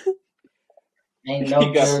 Ain't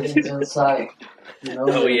no virgins in sight.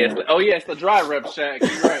 Oh yes, the dry rub shack.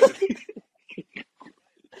 You're right.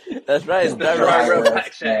 That's right. It's the dry rub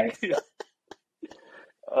shack.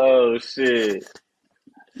 Oh shit.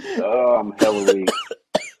 Oh, I'm hella weak.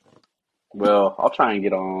 Well, I'll try and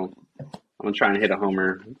get on. I'm gonna try and hit a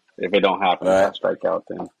homer. If it don't happen, I'll strike out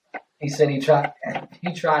then. He said he trying to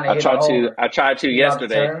hit a homer. I tried to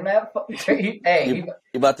yesterday. You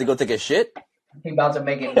about to go take a shit? He about to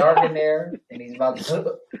make it dark in there, and he's about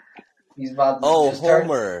to.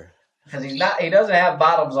 Homer. Because he doesn't have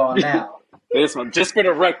bottoms on now. This one, just for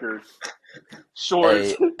the record,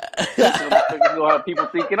 shorts. Hey. You'll have people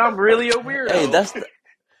thinking I'm really a weirdo. Hey, that's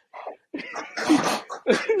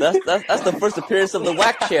the first appearance of the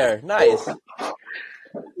whack chair. Nice.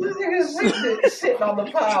 This nigga's sitting on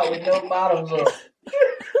the pile with no bottoms on.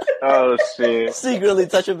 Oh shit! Secretly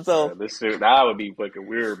touch himself. That would be fucking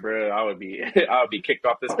weird, bro. I would be kicked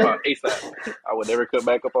off this spot ASAP. I would never come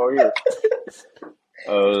back up on here.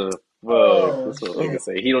 That's what nigga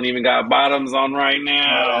say. He don't even got bottoms on right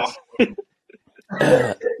now.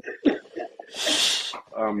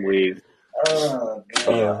 I'm weird. I'll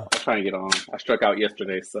try and get on. I struck out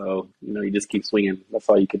yesterday, so you just keep swinging. That's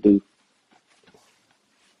all you could do.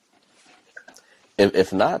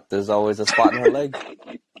 If not, there's always a spot in her leg.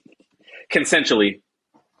 Consensually,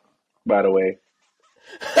 by the way.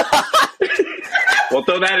 We'll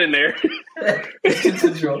throw that in there.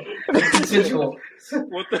 Consensual.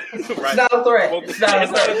 Right. It's not a threat. It's not a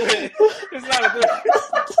threat. It's not a threat.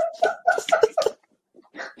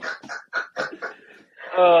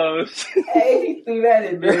 Oh, shit. Hey, he threw that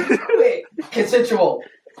in there quick. Consensual.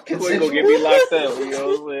 Quick, gonna get me locked up. You know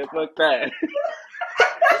what I'm saying? Fuck that.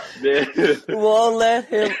 Won't let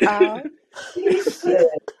him out. He said,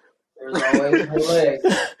 there's always her leg.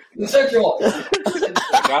 Consensual. I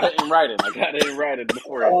got it in writing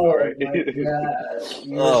before. Oh, right.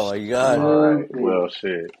 Oh, my God. All right. Well,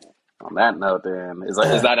 shit. On that note, then. Is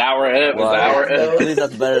that hour up? Well, is the hour up? At least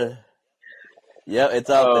that's better. Yep, it's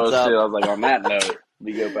up. Oh, it's up. shit. I was like, on that note,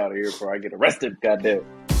 we get up out of here before I get arrested. Goddamn.